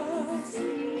mercy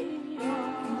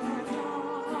on us.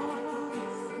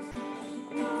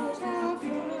 Lord, have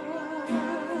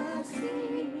mercy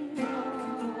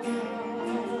on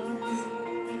us.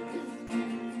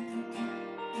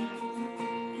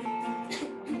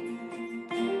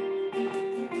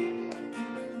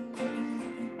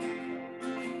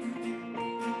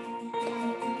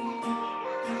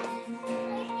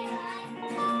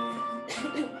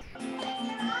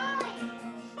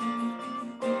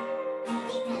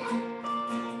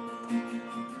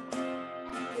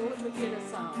 Lord, we hear the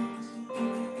sound.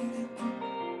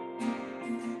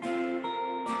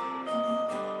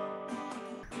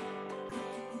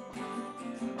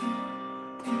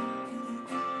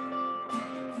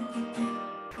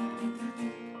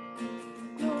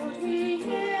 Lord, we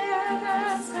hear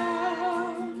the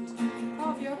sound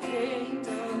of your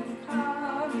kingdom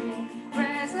coming,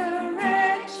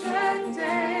 resurrection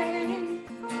day,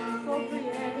 for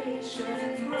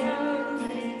creation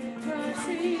groaning,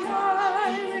 mercy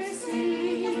I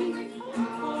receive,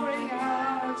 pouring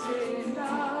out in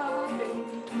loving.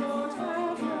 Lord,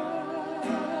 have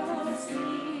mercy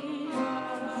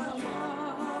on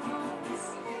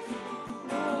us.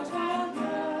 Lord, have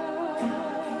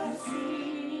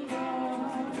mercy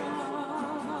on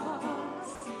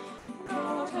us.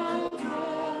 Lord, have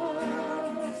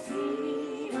mercy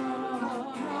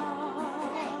on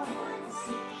us.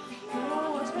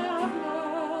 Lord,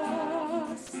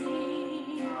 have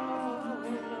mercy on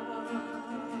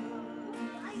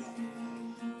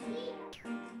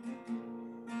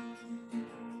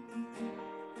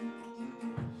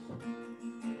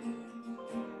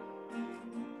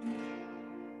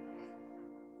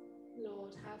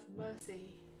Lord, have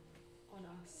mercy on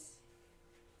us.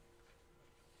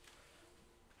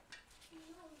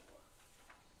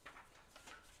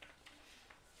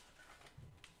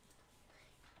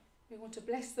 We want to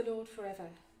bless the Lord forever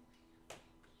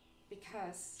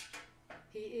because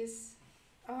he is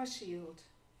our shield,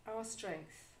 our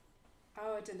strength,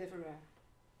 our deliverer.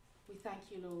 We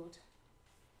thank you, Lord.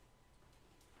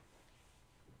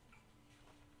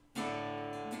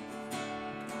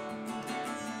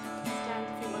 Stand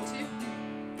if you want to.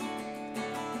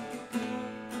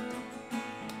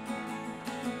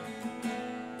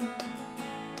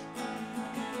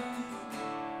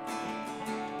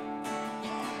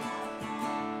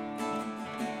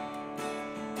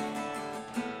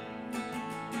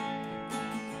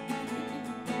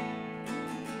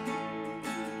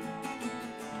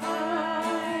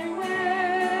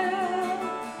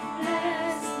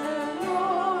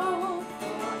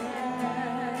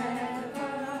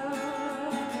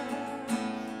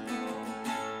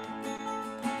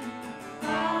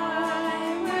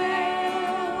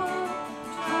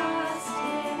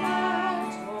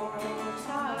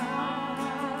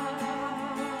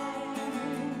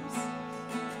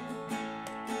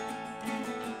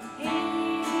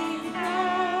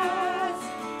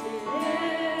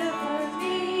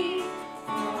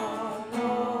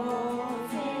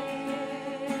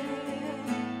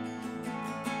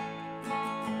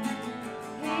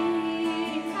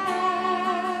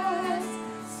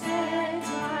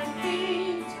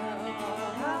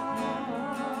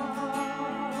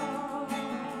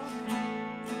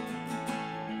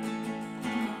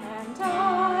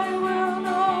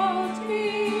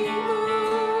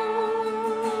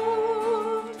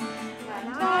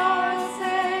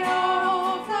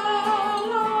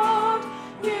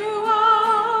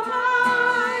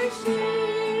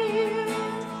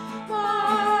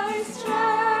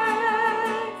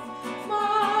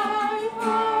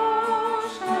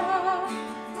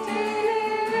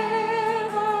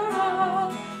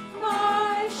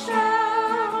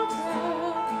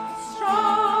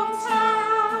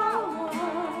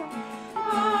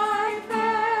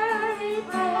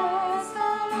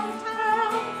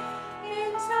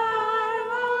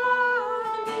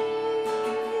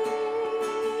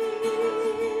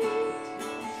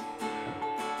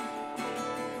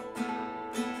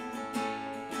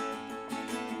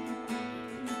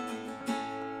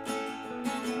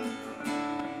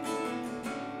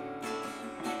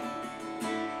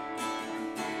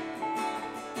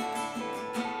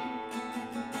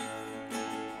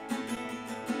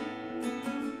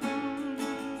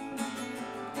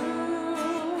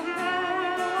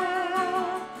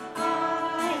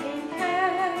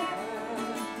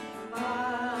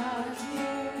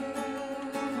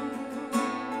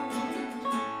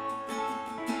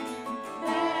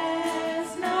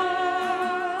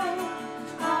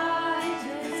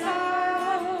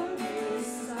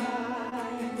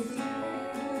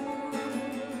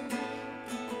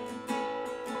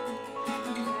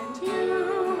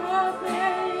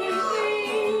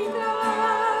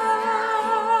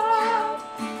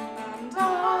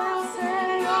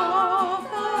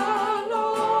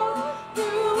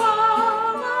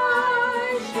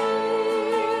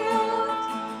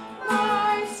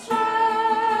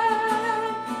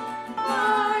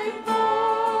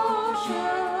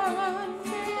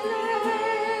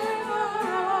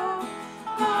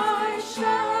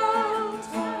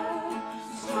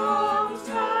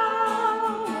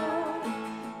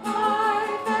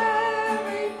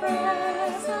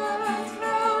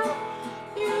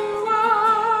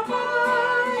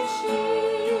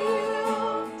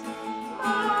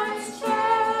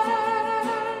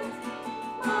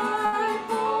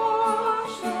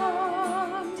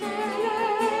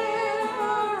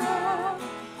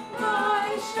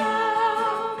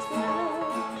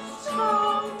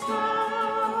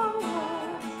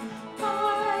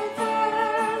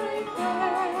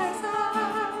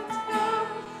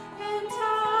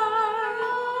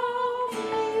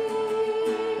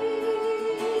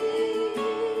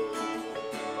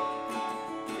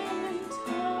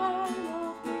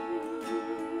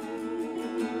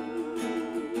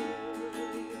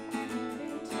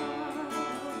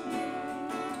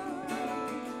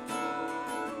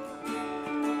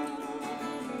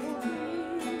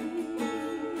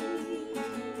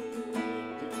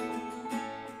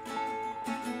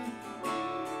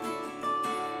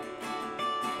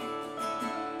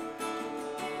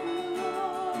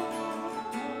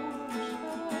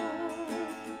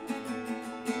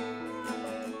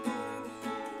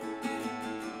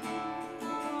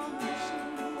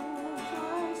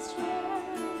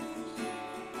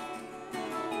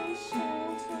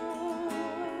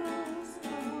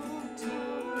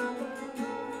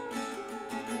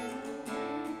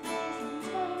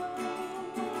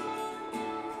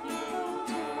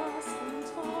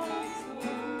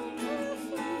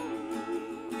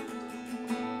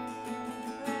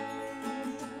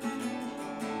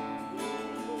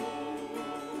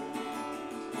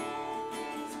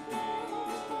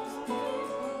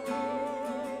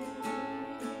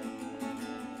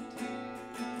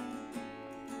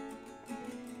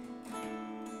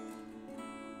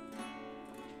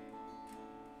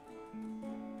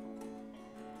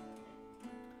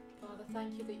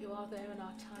 thank you that you are there in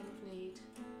our time of need.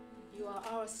 You are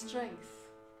our strength,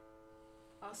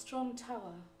 our strong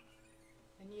tower,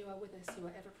 and you are with us, you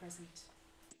are ever present.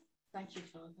 Thank you,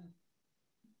 Father.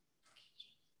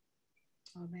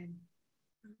 Amen.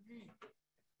 I'm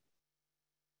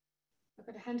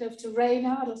going to hand over to Ray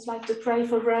now. I'd just like to pray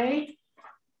for Ray.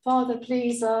 Father,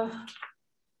 please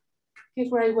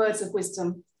give Ray words of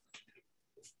wisdom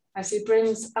as he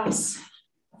brings us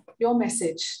your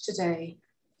message today,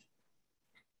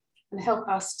 and help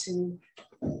us to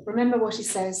remember what he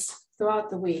says throughout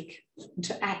the week and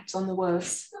to act on the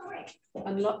words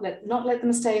and not let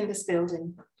them stay in this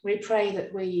building. We pray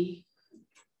that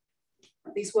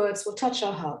these words will touch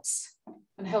our hearts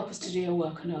and help us to do your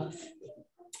work on earth.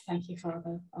 Thank you,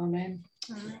 Father. Amen.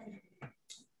 Amen.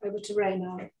 Over to Ray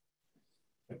now.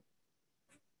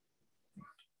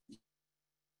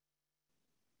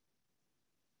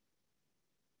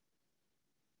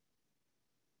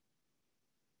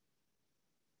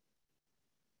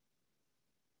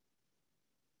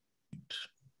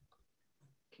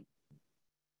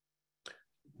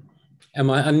 Am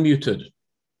I unmuted?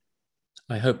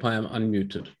 I hope I am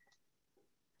unmuted.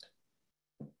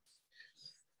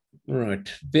 All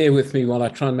right, bear with me while I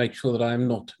try and make sure that I am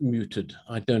not muted.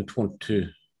 I don't want to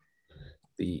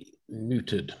be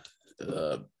muted.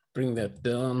 Bring that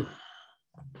down.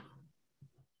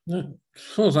 No, as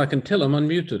far as I can tell, I'm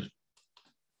unmuted.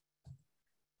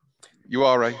 You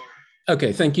are, Ray.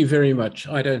 Okay, thank you very much.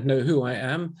 I don't know who I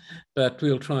am, but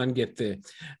we'll try and get there.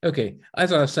 Okay,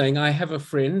 as I was saying, I have a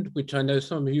friend, which I know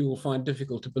some of you will find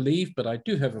difficult to believe, but I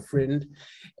do have a friend,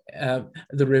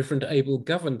 the Reverend Abel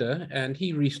Govender, and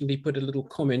he recently put a little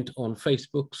comment on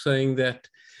Facebook saying that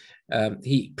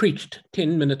he preached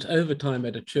 10 minutes overtime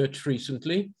at a church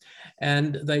recently,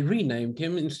 and they renamed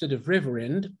him, instead of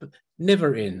Reverend,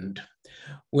 Never End.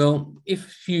 Well,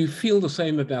 if you feel the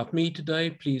same about me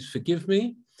today, please forgive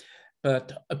me.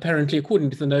 But apparently, according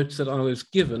to the notes that I was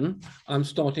given, I'm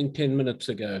starting 10 minutes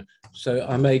ago. So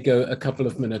I may go a couple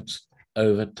of minutes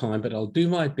over time, but I'll do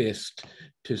my best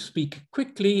to speak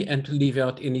quickly and to leave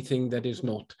out anything that is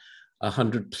not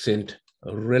 100%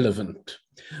 relevant.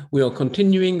 We are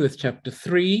continuing with chapter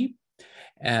 3,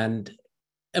 and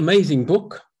amazing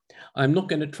book. I'm not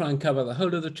going to try and cover the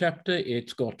whole of the chapter.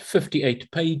 It's got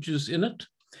 58 pages in it,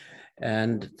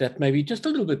 and that may be just a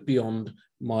little bit beyond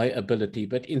my ability,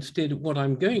 but instead what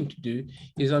I'm going to do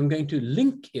is I'm going to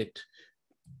link it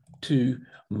to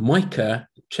Micah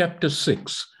chapter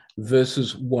 6,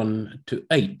 verses 1 to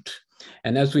 8.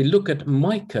 And as we look at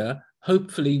Micah,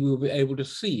 hopefully we'll be able to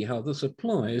see how this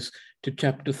applies to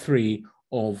chapter 3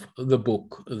 of the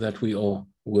book that we are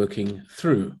working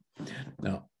through.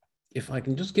 Now, if I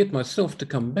can just get myself to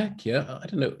come back here, I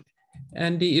don't know,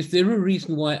 Andy, is there a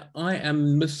reason why I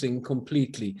am missing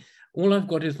completely? All I've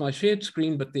got is my shared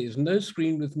screen, but there is no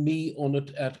screen with me on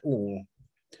it at all.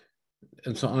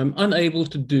 And so I'm unable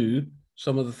to do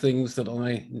some of the things that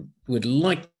I would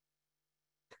like.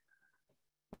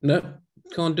 No,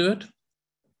 can't do it?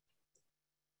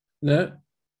 No?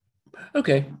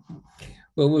 Okay.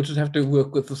 Well, we'll just have to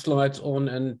work with the slides on,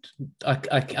 and I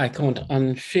can't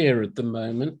unshare at the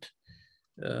moment.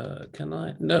 Can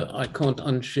I? No, I can't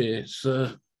unshare.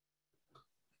 So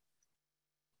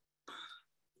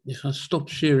if I stop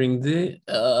sharing there,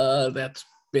 that's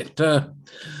better.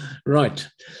 Right.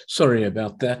 Sorry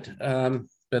about that.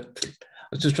 But I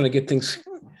was just trying to get things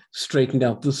straightened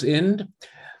out this end.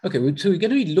 Okay, so we're going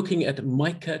to be looking at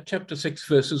Micah chapter 6,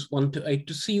 verses 1 to 8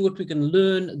 to see what we can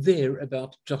learn there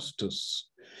about justice.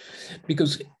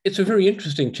 Because it's a very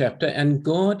interesting chapter, and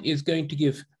God is going to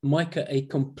give Micah a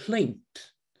complaint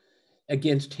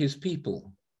against his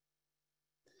people.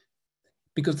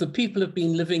 Because the people have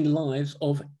been living lives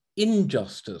of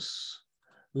injustice,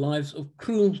 lives of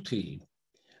cruelty.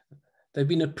 They've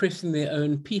been oppressing their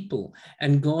own people,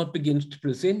 and God begins to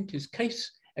present his case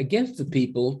against the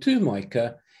people to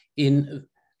Micah in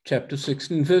chapter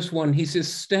 6. In verse 1, he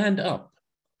says, "Stand up,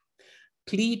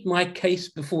 plead my case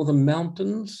before the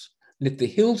mountains, let the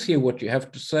hills hear what you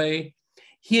have to say.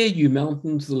 Hear, you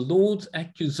mountains, the Lord's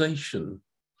accusation.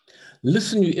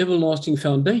 Listen, you everlasting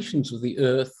foundations of the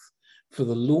earth, for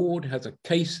the Lord has a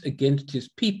case against his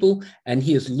people, and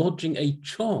he is lodging a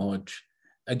charge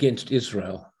against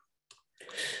Israel."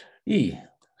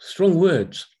 Strong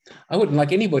words. I wouldn't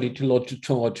like anybody to lodge a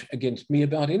charge against me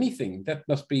about anything. That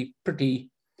must be pretty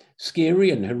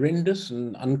scary and horrendous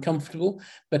and uncomfortable.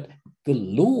 But the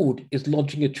Lord is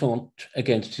lodging a charge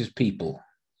against his people.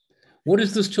 What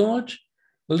is this charge?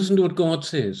 Well, listen to what God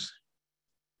says.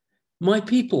 "My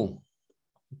people,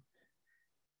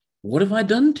 what have I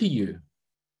done to you?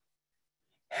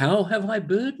 How have I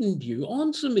burdened you?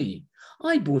 Answer me.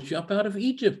 I brought you up out of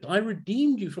Egypt. I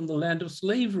redeemed you from the land of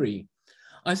slavery.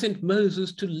 I sent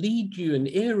Moses to lead you, and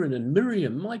Aaron and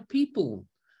Miriam, my people.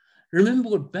 Remember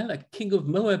what Balak, king of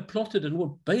Moab, plotted and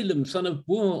what Balaam, son of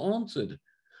Beor, answered.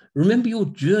 Remember your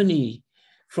journey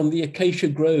from the acacia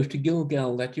grove to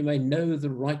Gilgal, that you may know the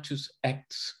righteous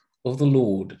acts of the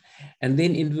Lord. And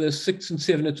then in verse 6 and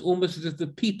 7, it's almost as if the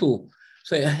people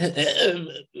say,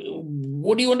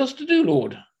 what do you want us to do,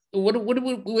 Lord? Where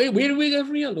do we go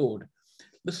from here, Lord?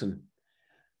 Listen,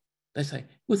 they say,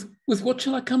 with what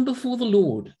shall I come before the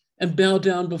Lord and bow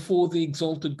down before the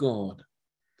exalted God?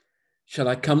 Shall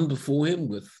I come before him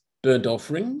with burnt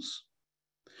offerings,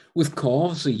 with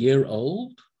calves a year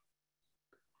old?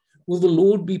 Will the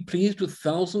Lord be pleased with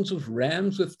thousands of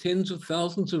rams, with tens of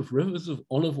thousands of rivers of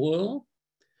olive oil?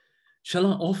 Shall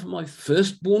I offer my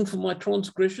firstborn for my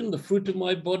transgression, the fruit of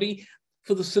my body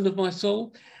for the sin of my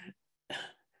soul?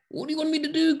 What do you want me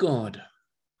to do, God?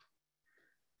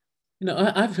 You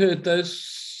know, I've heard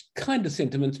those kind of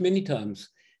sentiments many times,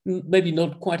 maybe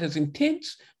not quite as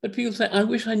intense, but people say, I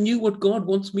wish I knew what God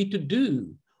wants me to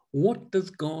do. What does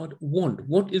God want?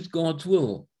 What is God's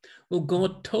will? Well,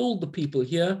 God told the people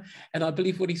here, and I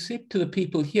believe what he said to the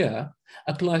people here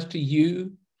applies to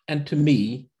you and to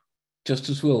me just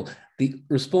as well. The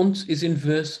response is in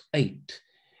verse 8,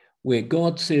 where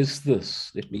God says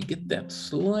this. Let me get that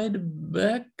slide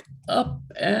back up,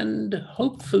 and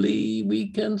hopefully we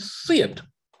can see it.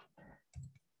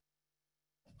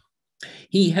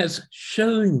 He has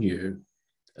shown you,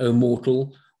 O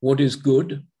mortal, what is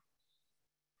good,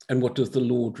 and what does the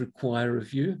Lord require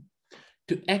of you?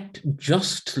 To act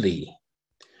justly,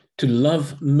 to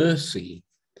love mercy,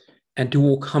 and to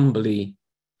walk humbly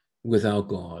with our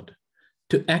God.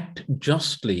 To act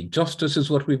justly. Justice is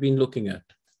what we've been looking at.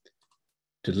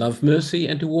 To love mercy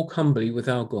and to walk humbly with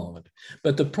our God.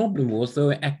 But the problem was they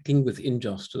were acting with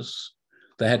injustice.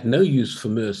 They had no use for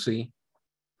mercy,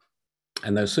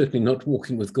 and they're certainly not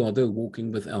walking with God, they're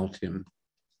walking without him.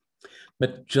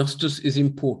 But justice is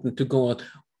important to God.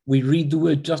 We read the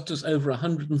word justice over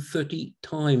 130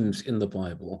 times in the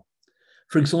Bible.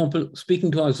 For example, speaking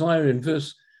to Isaiah in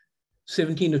verse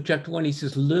 17 of chapter 1, he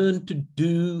says, learn to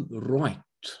do right,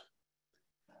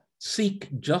 seek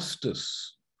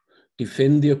justice,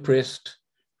 defend the oppressed,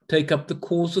 take up the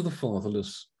cause of the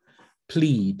fatherless,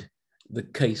 plead the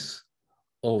case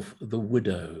of the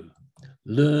widow.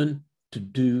 Learn to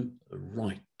do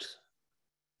right.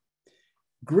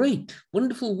 Great,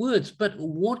 wonderful words, but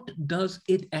what does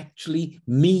it actually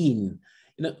mean?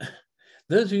 You know,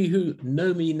 those of you who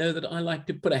know me know that I like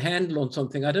to put a handle on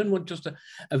something. I don't want just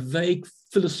a vague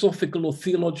philosophical or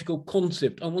theological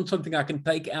concept. I want something I can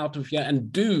take out of here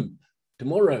and do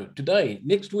tomorrow, today,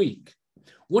 next week.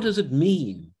 What does it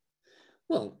mean?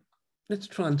 Well, let's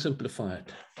try and simplify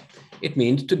it. It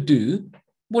means to do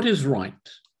what is right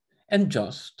and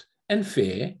just and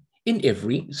fair in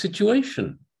every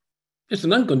situation. It's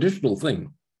an unconditional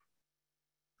thing.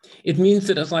 It means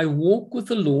that as I walk with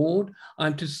the Lord,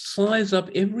 I'm to size up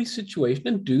every situation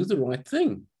and do the right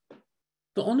thing,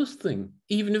 the honest thing,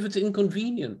 even if it's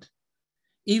inconvenient,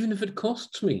 even if it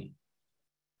costs me.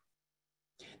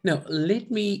 Now, let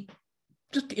me,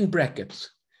 just in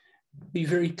brackets, be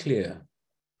very clear.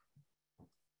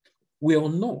 We are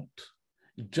not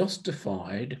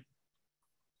justified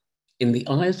in the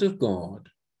eyes of God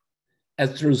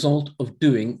as the result of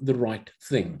doing the right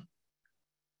thing.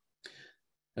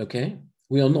 Okay?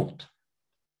 We are not.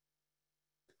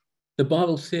 The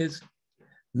Bible says,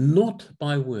 not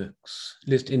by works,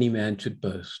 lest any man should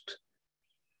boast.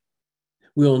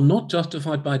 We are not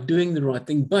justified by doing the right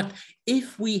thing, but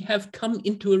if we have come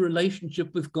into a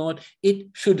relationship with God, it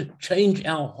should change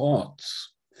our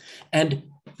hearts. And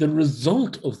the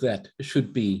result of that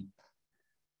should be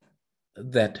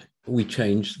that we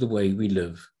change the way we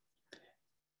live.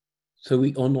 So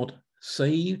we are not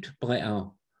saved by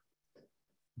our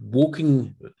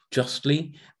walking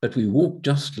justly, but we walk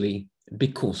justly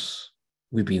because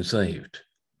we've been saved.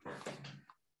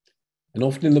 And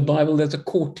often in the Bible, there's a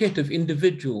quartet of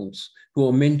individuals who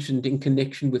are mentioned in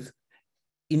connection with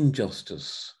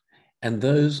injustice. And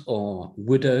those are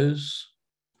widows,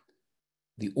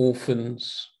 the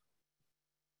orphans,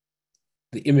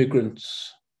 the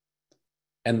immigrants,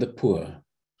 and the poor.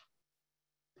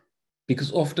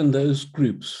 Because often those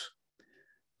groups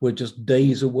were just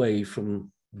days away from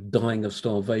dying of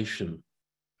starvation.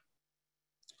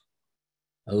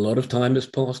 A lot of time has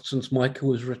passed since Micah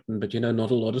was written, but you know,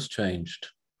 not a lot has changed.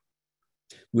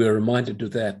 We are reminded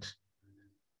of that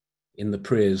in the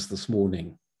prayers this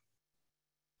morning.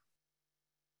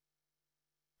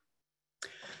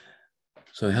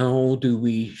 So how do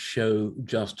we show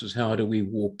justice? How do we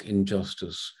walk in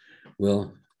justice?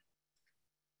 Well,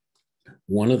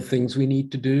 one of the things we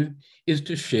need to do is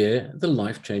to share the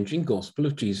life-changing gospel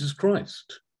of Jesus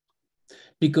Christ,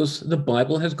 because the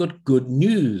Bible has got good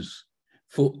news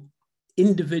for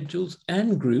individuals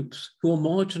and groups who are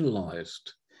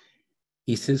marginalized.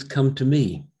 He says, come to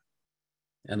me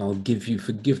and I'll give you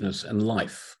forgiveness and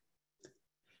life.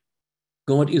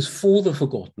 God is for the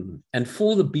forgotten and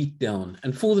for the beat down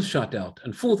and for the shut out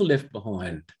and for the left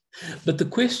behind. But the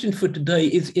question for today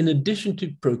is, in addition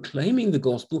to proclaiming the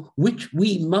gospel, which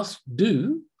we must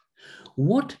do,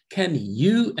 what can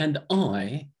you and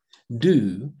I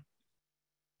do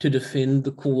to defend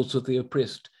the cause of the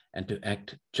oppressed and to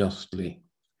act justly?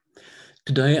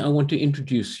 Today, I want to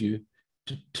introduce you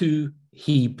to two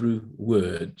Hebrew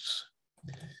words.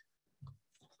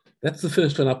 That's the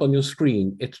first one up on your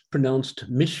screen. It's pronounced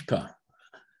mishpah.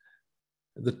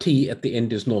 The T at the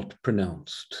end is not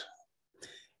pronounced.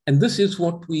 And this is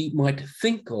what we might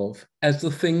think of as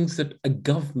the things that a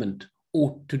government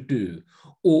ought to do,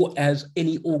 or as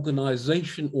any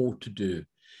organization ought to do.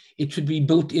 It should be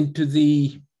built into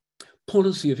the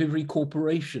policy of every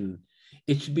corporation.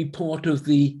 It should be part of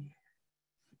the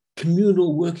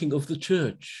communal working of the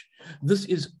church. This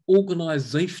is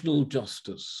organizational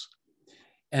justice.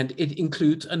 And it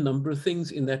includes a number of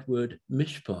things in that word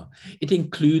mishpah. It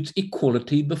includes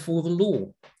equality before the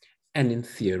law. And in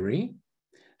theory,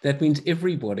 that means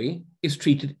everybody is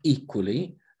treated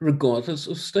equally, regardless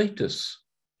of status.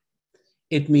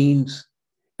 It means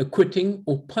acquitting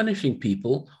or punishing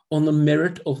people on the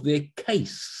merit of their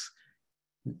case,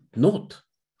 not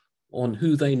on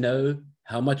who they know,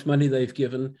 how much money they've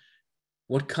given,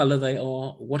 what color they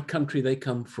are, what country they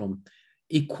come from.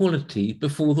 Equality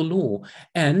before the law.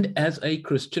 And as a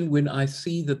Christian, when I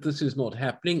see that this is not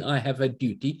happening, I have a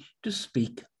duty to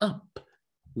speak up.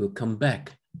 We'll come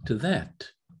back to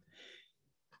that.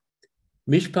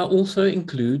 Mishpah also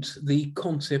includes the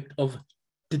concept of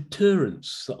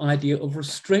deterrence, the idea of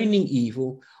restraining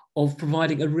evil, of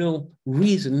providing a real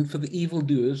reason for the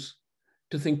evildoers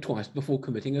to think twice before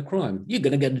committing a crime. You're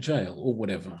going to go to jail or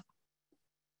whatever.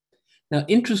 Now,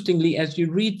 interestingly, as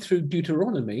you read through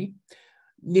Deuteronomy,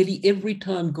 nearly every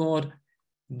time God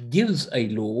gives a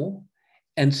law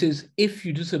and says, if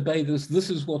you disobey this, this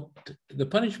is what the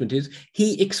punishment is,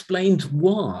 he explains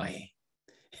why.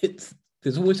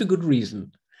 There's always a good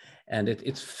reason. And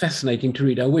it's fascinating to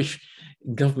read. I wish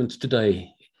governments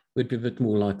today would be a bit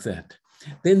more like that.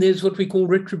 Then there's what we call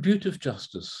retributive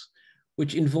justice,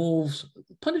 which involves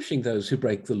punishing those who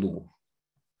break the law.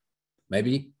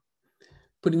 Maybe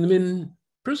putting them in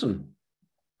prison.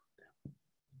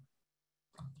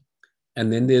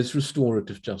 And then there's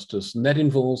restorative justice, and that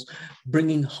involves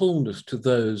bringing wholeness to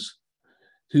those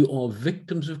who are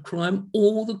victims of crime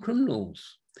or the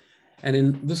criminals. And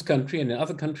in this country and in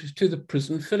other countries too, the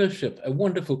Prison Fellowship, a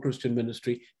wonderful Christian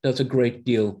ministry, does a great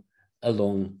deal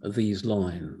along these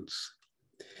lines.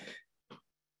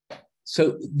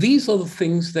 So these are the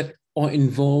things that are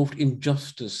involved in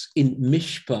justice, in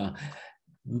mishpah.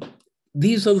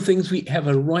 These are the things we have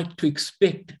a right to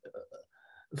expect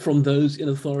from those in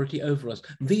authority over us.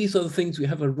 These are the things we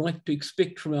have a right to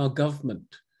expect from our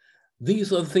government.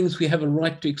 These are the things we have a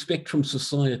right to expect from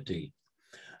society.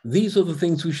 These are the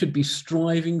things we should be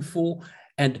striving for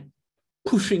and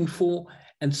pushing for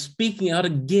and speaking out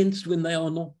against when they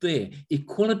are not there.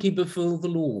 Equality before the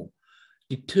law,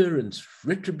 deterrence,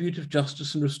 retributive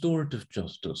justice, and restorative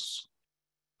justice.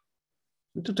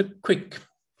 Just a quick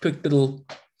little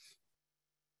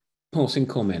passing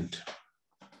comment.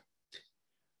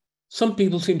 Some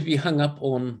people seem to be hung up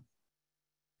on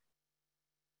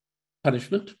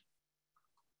punishment,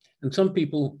 and some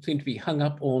people seem to be hung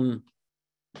up on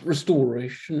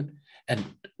restoration, and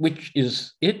which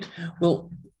is it?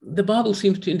 Well, the Bible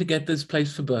seems to indicate there's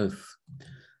place for both.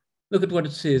 Look at what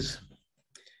it says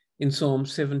in Psalm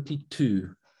 72.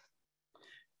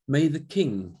 May the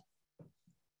king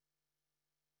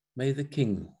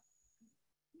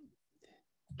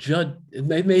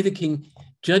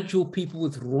judge your people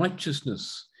with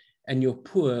righteousness and your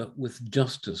poor with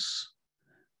justice.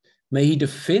 May he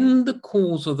defend the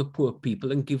cause of the poor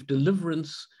people and give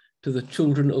deliverance to the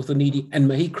children of the needy, and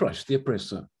may he crush the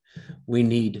oppressor. We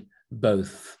need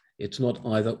both. It's not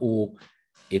either or,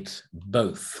 it's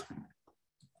both.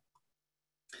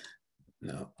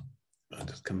 Now, I'll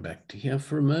just come back to here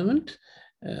for a moment,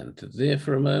 and to there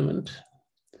for a moment,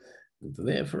 and to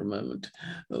there for a moment.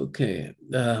 Okay.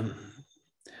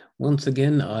 Once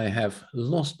again, I have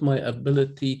lost my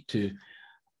ability to...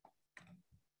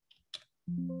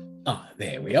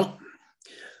 there we are.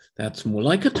 That's more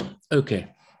like it.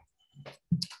 Okay.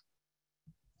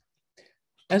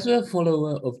 As a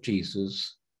follower of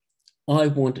Jesus, I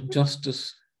want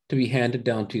justice to be handed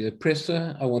down to the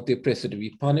oppressor. I want the oppressor to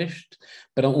be punished,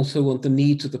 but I also want the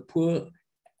needs of the poor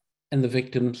and the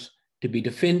victims to be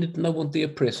defended, and I want the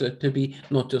oppressor to be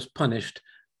not just punished,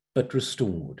 but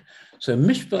restored. So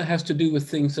mishpah has to do with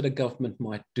things that a government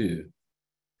might do.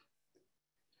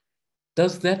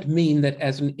 Does that mean that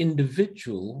as an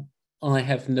individual, I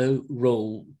have no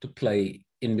role to play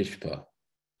in mishpah?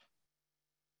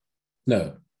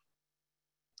 No,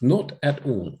 not at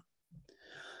all.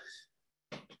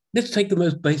 Let's take the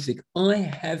most basic. I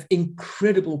have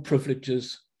incredible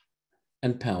privileges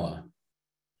and power.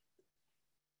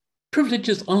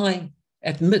 Privileges I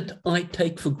admit I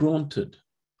take for granted.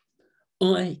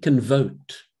 I can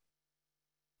vote.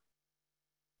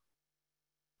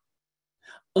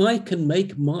 I can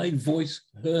make my voice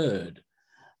heard.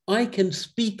 I can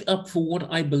speak up for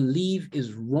what I believe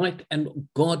is right and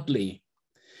godly.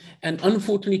 And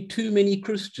unfortunately, too many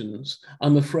Christians,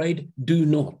 I'm afraid, do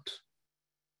not.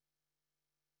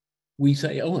 We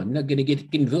say, oh, I'm not going to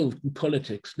get involved in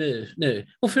politics. No, no.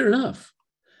 Well, fair enough.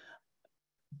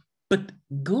 But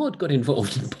God got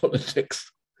involved in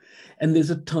politics. And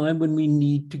there's a time when we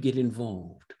need to get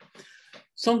involved.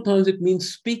 Sometimes it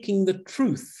means speaking the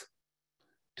truth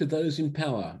to those in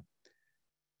power,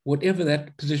 whatever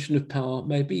that position of power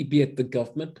may be it the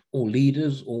government or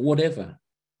leaders or whatever.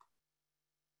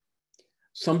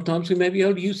 Sometimes we may be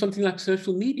able to use something like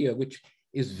social media, which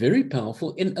is very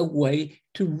powerful in a way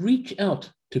to reach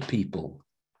out to people.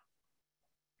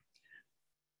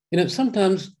 You know,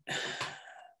 sometimes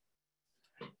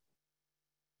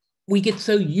we get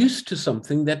so used to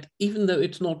something that even though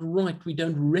it's not right, we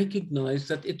don't recognize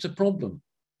that it's a problem.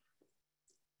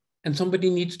 And somebody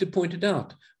needs to point it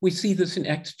out. We see this in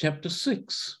Acts chapter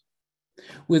 6,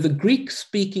 where the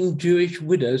Greek-speaking Jewish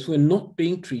widows were not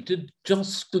being treated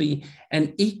justly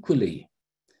and equally.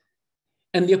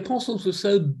 And the apostles were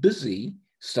so busy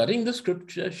studying the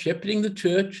scripture, shepherding the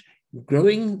church,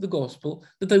 growing the gospel,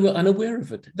 that they were unaware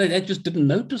of it. They just didn't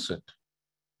notice it.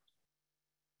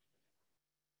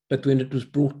 But when it was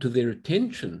brought to their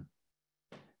attention,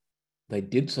 they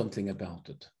did something about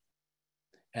it.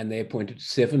 And they appointed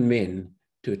 7 men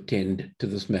to attend to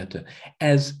this matter.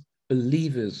 As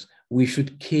believers, we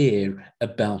should care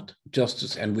about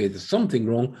justice, and where there's something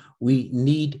wrong, we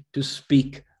need to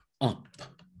speak up.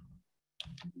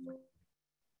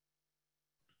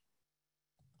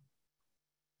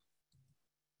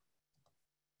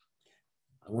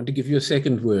 I want to give you a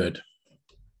second word.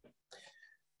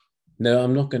 No,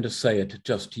 I'm not going to say it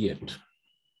just yet.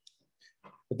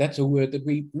 But that's a word that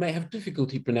we may have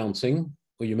difficulty pronouncing,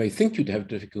 or you may think you'd have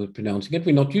difficulty pronouncing it.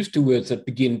 We're not used to words that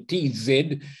begin TZ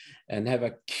and have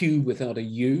a Q without a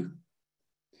U.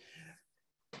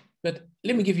 But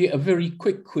let me give you a very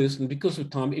quick quiz, and because of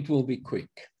time, it will be quick.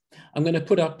 I'm going to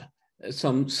put up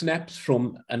some snaps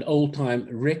from an old-time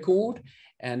record,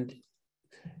 and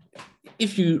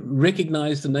if you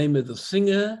recognize the name of the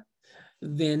singer,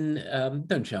 then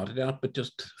don't shout it out, but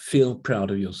just feel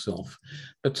proud of yourself.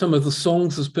 But some of the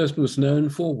songs this person was known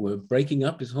for were Breaking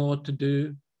Up Is Hard to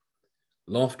Do,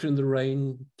 Laughter in the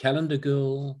Rain, Calendar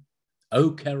Girl,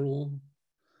 Oh Carol,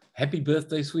 Happy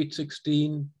Birthday, Sweet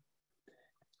 16.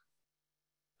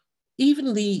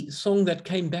 Even the song that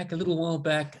came back a little while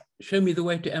back, Show Me the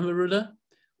Way to Amarillo,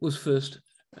 was first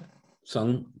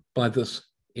sung by this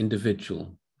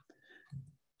individual.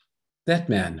 That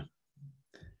man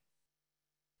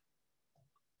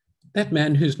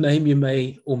whose name you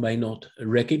may or may not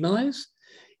recognize.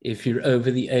 If you're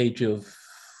over the age of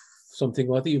something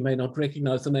or other, you may not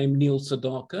recognize the name Neil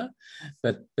Sedaka,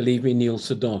 but believe me, Neil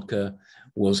Sedaka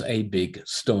was a big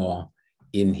star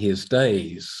in his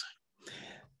days.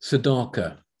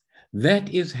 Sedaka, that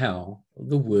is how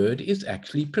the word is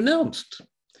actually pronounced.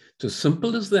 It's as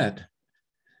simple as that.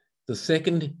 The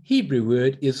second Hebrew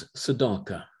word is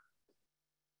Sedaka.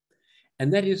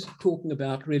 And that is talking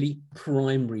about really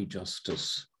primary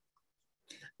justice,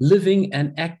 living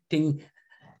and acting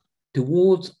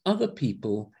towards other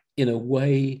people in a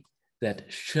way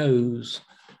that shows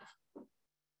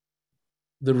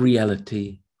the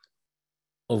reality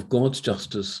of God's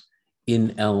justice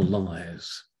in our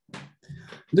lives.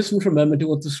 Listen for a moment to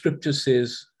what the scripture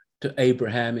says to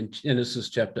Abraham in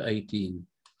Genesis chapter 18.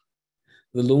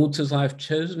 The Lord says, I have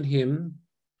chosen him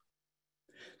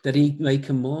that he may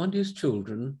command his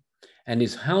children and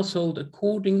his household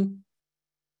according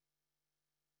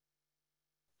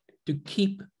to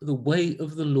keep the way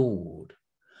of the Lord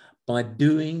by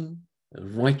doing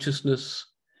righteousness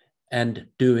and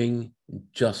doing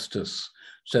justice,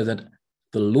 so that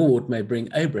the Lord may bring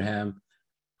Abraham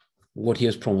what he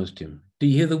has promised him. Do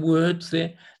you hear the words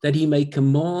there? That he may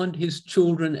command his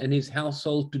children and his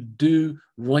household to do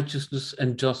righteousness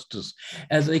and justice.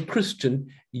 As a Christian,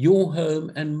 your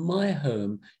home and my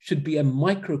home should be a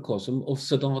microcosm of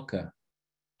tzedakah.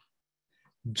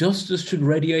 Justice should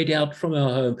radiate out from our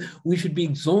home. We should be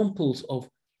examples of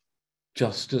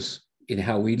justice in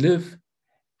how we live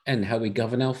and how we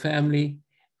govern our family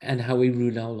and how we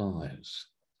rule our lives.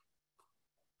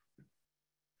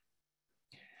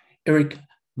 Eric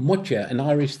Mocha, an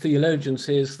Irish theologian,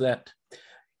 says that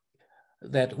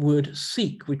that word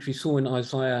seek, which we saw in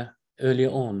Isaiah earlier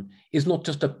on, is not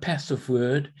just a passive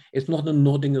word. It's not a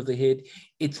nodding of the head.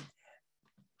 It's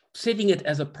setting it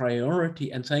as a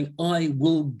priority and saying, I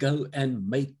will go and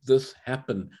make this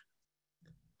happen.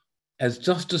 As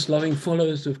justice-loving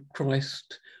followers of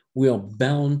Christ, we are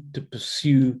bound to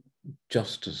pursue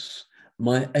justice.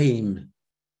 My aim,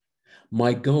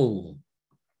 my goal,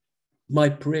 my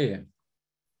prayer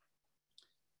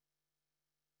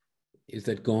is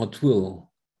that God's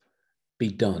will be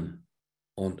done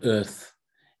on earth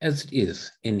as it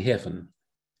is in heaven.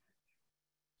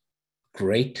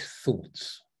 Great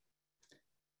thoughts.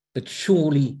 But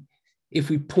surely, if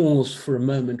we pause for a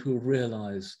moment, we'll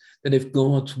realize that if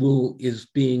God's will is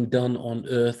being done on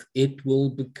earth, it will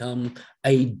become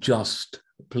a just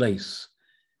place,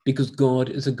 because God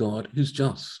is a God who's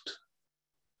just.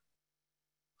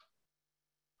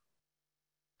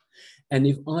 And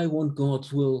if I want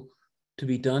God's will to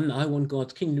be done, I want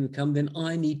God's kingdom to come, then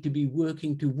I need to be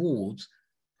working towards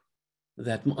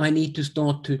that. I need to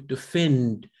start to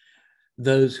defend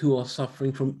those who are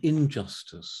suffering from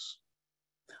injustice.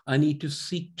 I need to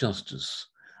seek justice.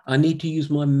 I need to use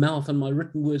my mouth and my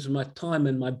written words and my time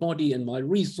and my body and my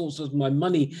resources, my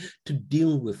money to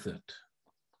deal with it.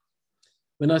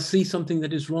 When I see something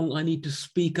that is wrong, I need to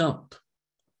speak up.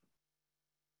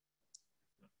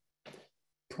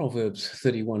 Proverbs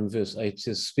 31 verse 8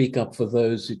 says, speak up for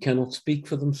those who cannot speak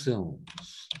for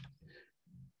themselves,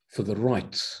 for the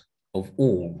rights of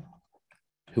all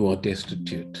who are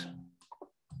destitute.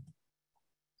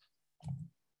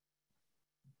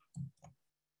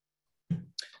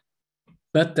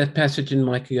 But that passage in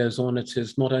Micah goes on, it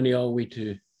says, not only are we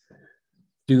to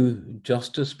do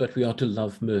justice, but we are to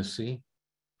love mercy.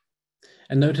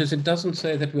 And notice it doesn't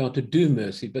say that we are to do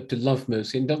mercy, but to love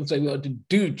mercy. And it doesn't say we are to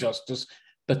do justice,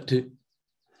 but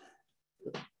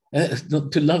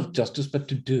not to love justice, but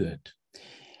to do it.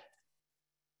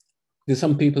 There's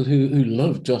some people who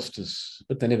love justice,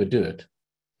 but they never do it.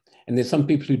 And there's some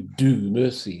people who do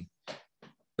mercy,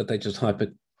 but they just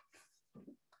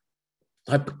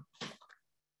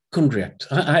hypochondriac.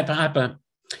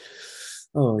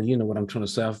 Oh, you know what I'm trying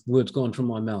to say. Words gone from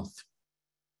my mouth.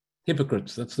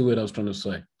 Hypocrites, that's the word I was trying to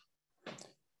say.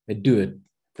 They do it,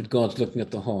 but God's looking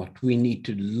at the heart. We need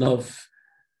to love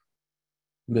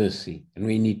mercy, and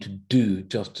we need to do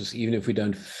justice, even if we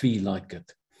don't feel like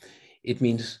it. It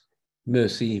means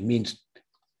mercy, means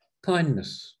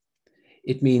kindness.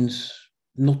 It means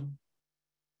not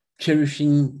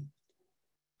cherishing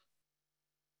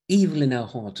evil in our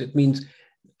hearts. It means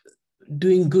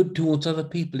doing good towards other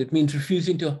people. It means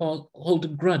refusing to hold a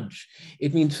grudge.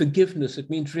 It means forgiveness. It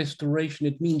means restoration.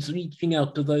 It means reaching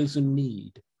out to those in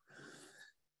need.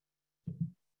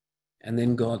 And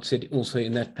then God said also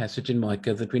in that passage in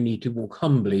Micah that we need to walk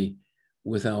humbly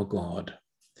with our God.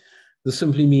 This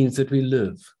simply means that we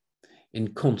live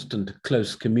in constant,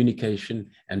 close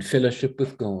communication and fellowship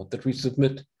with God, that we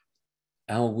submit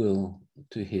our will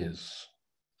to His.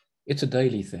 It's a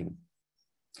daily thing.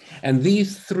 And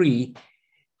these three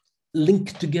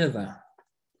link together.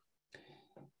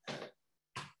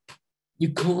 You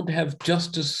can't have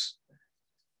justice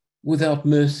without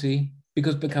mercy,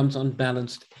 because it becomes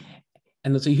unbalanced.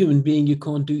 And as a human being, you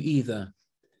can't do either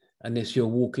unless you're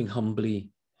walking humbly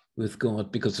with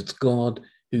God, because it's God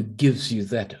who gives you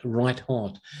that right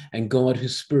heart, and God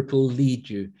whose Spirit will lead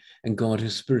you, and God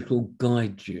whose Spirit will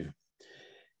guide you.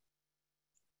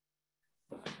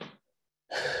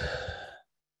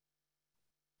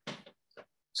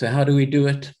 So how do we do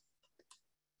it?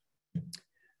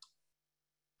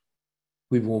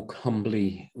 We walk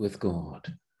humbly with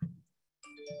God.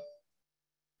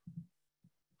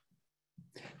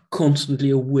 Constantly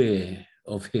aware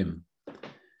of Him.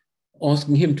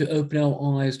 Asking Him to open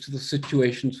our eyes to the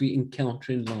situations we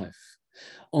encounter in life.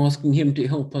 Asking Him to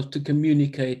help us to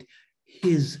communicate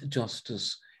His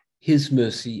justice, His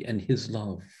mercy, and His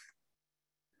love.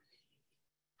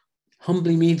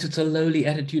 Humbly means it's a lowly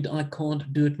attitude. I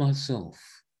can't do it myself.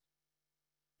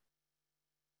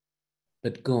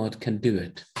 But God can do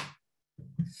it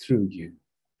through you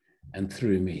and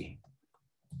through me.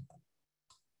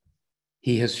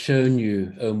 He has shown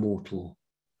you, O mortal,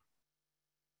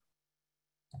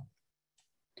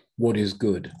 what is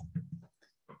good.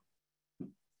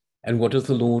 And what does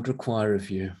the Lord require of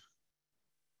you?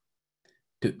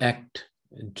 To act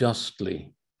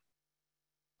justly,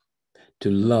 to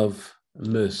love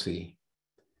mercy,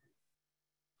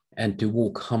 and to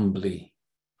walk humbly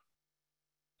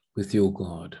with your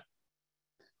God.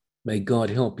 May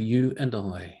God help you and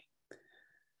I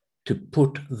to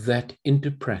put that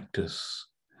into practice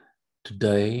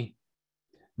today,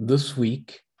 this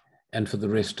week, and for the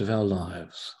rest of our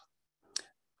lives.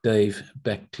 Dave,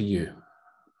 back to you.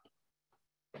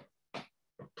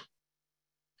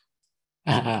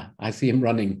 I see him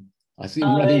running. I see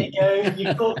him running. There you go.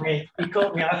 You caught me. You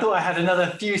caught me. I thought I had another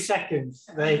few seconds.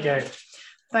 There you go.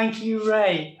 Thank you,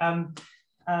 Ray.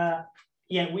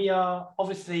 Yeah, we are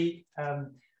obviously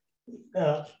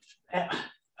a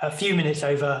few minutes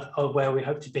over of where we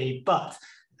hope to be, but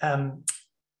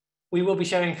we will be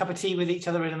sharing a cup of tea with each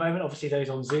other in a moment. Obviously, those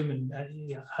on Zoom and at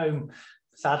home,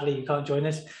 sadly, you can't join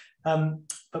us.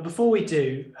 But before we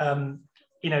do,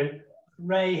 you know,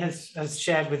 Ray has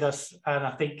shared with us, and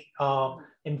I think our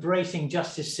Embracing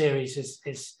Justice series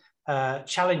is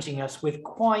challenging us with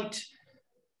quite,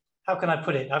 how can I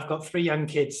put it? I've got 3 young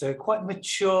kids, so quite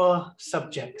mature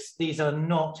subjects. These are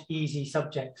not easy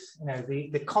subjects. You know,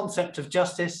 the concept of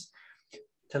justice,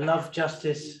 to love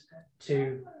justice,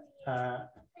 to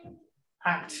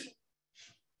act,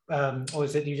 or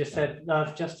is it you just said,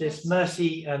 love, justice,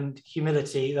 mercy, and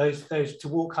humility, those to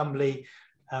walk humbly,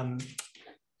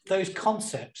 those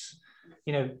concepts,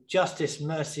 you know, justice,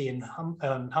 mercy, and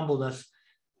humbleness,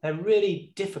 they're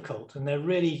really difficult and they're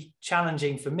really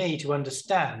challenging for me to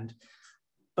understand,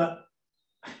 but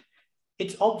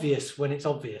it's obvious when it's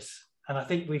obvious. And I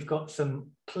think we've got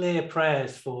some clear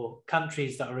prayers for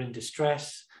countries that are in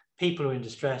distress, people who are in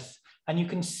distress, and you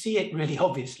can see it really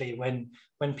obviously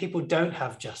when people don't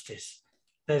have justice.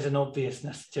 There's an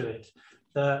obviousness to it.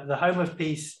 The Home of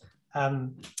Peace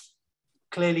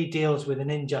clearly deals with an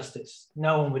injustice.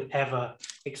 No one would ever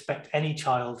expect any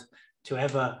child to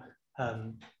ever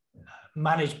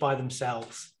manage by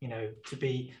themselves, you know, to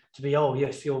be, oh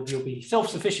yes, you'll be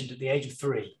self-sufficient at the age of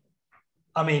 3.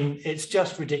 I mean, it's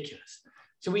just ridiculous.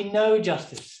 So we know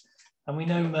justice and we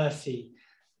know mercy,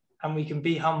 and we can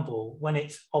be humble when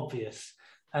it's obvious.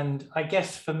 And I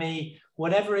guess for me,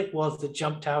 whatever it was that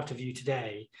jumped out of you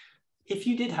today, if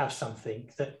you did have something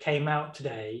that came out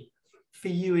today for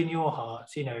you in your heart,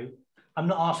 you know, I'm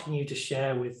not asking you to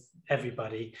share with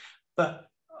everybody, but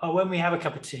when we have a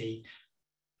cup of tea,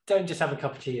 don't just have a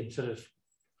cup of tea and sort of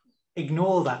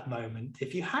ignore that moment.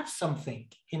 If you have something,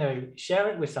 you know, share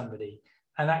it with somebody.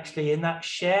 And actually in that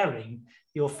sharing,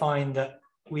 you'll find that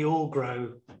we all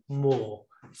grow more.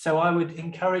 So I would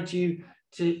encourage you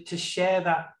to share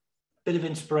that bit of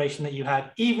inspiration that you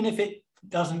had, even if it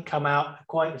doesn't come out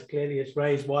quite as clearly as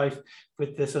Ray's wife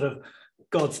with the sort of,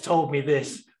 God's told me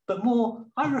this, but more,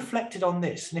 I reflected on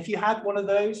this. And if you had one of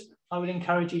those, I would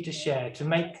encourage you to share, to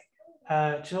make,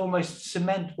 to almost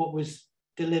cement what was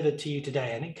delivered to you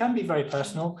today. And it can be very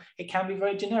personal. It can be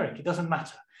very generic. It doesn't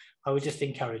matter. I would just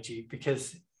encourage you,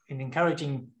 because in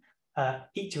encouraging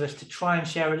each of us to try and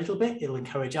share a little bit, it'll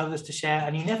encourage others to share.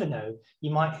 And you never know,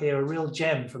 you might hear a real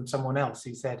gem from someone else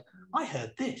who said, I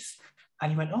heard this.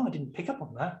 And you went, oh, I didn't pick up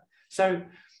on that. So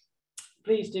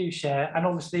please do share. And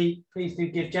obviously, please do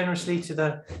give generously to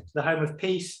the Home of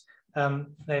Peace.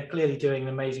 They're clearly doing an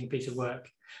amazing piece of work.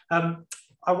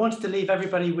 I wanted to leave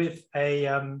everybody with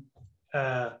a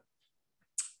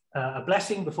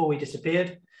blessing before we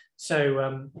disappeared.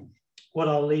 So what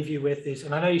I'll leave you with is,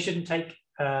 and I know you shouldn't take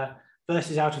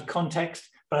verses out of context,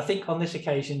 but I think on this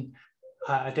occasion,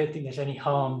 I don't think there's any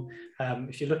harm.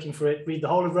 If you're looking for it, read the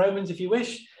whole of Romans if you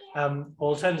wish.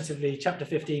 Alternatively, chapter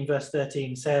 15, verse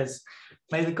 13 says,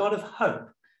 may the God of hope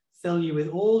fill you with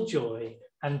all joy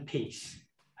and peace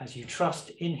as you trust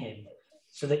in him,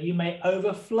 so that you may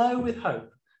overflow with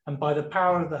hope, and by the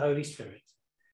power of the Holy Spirit,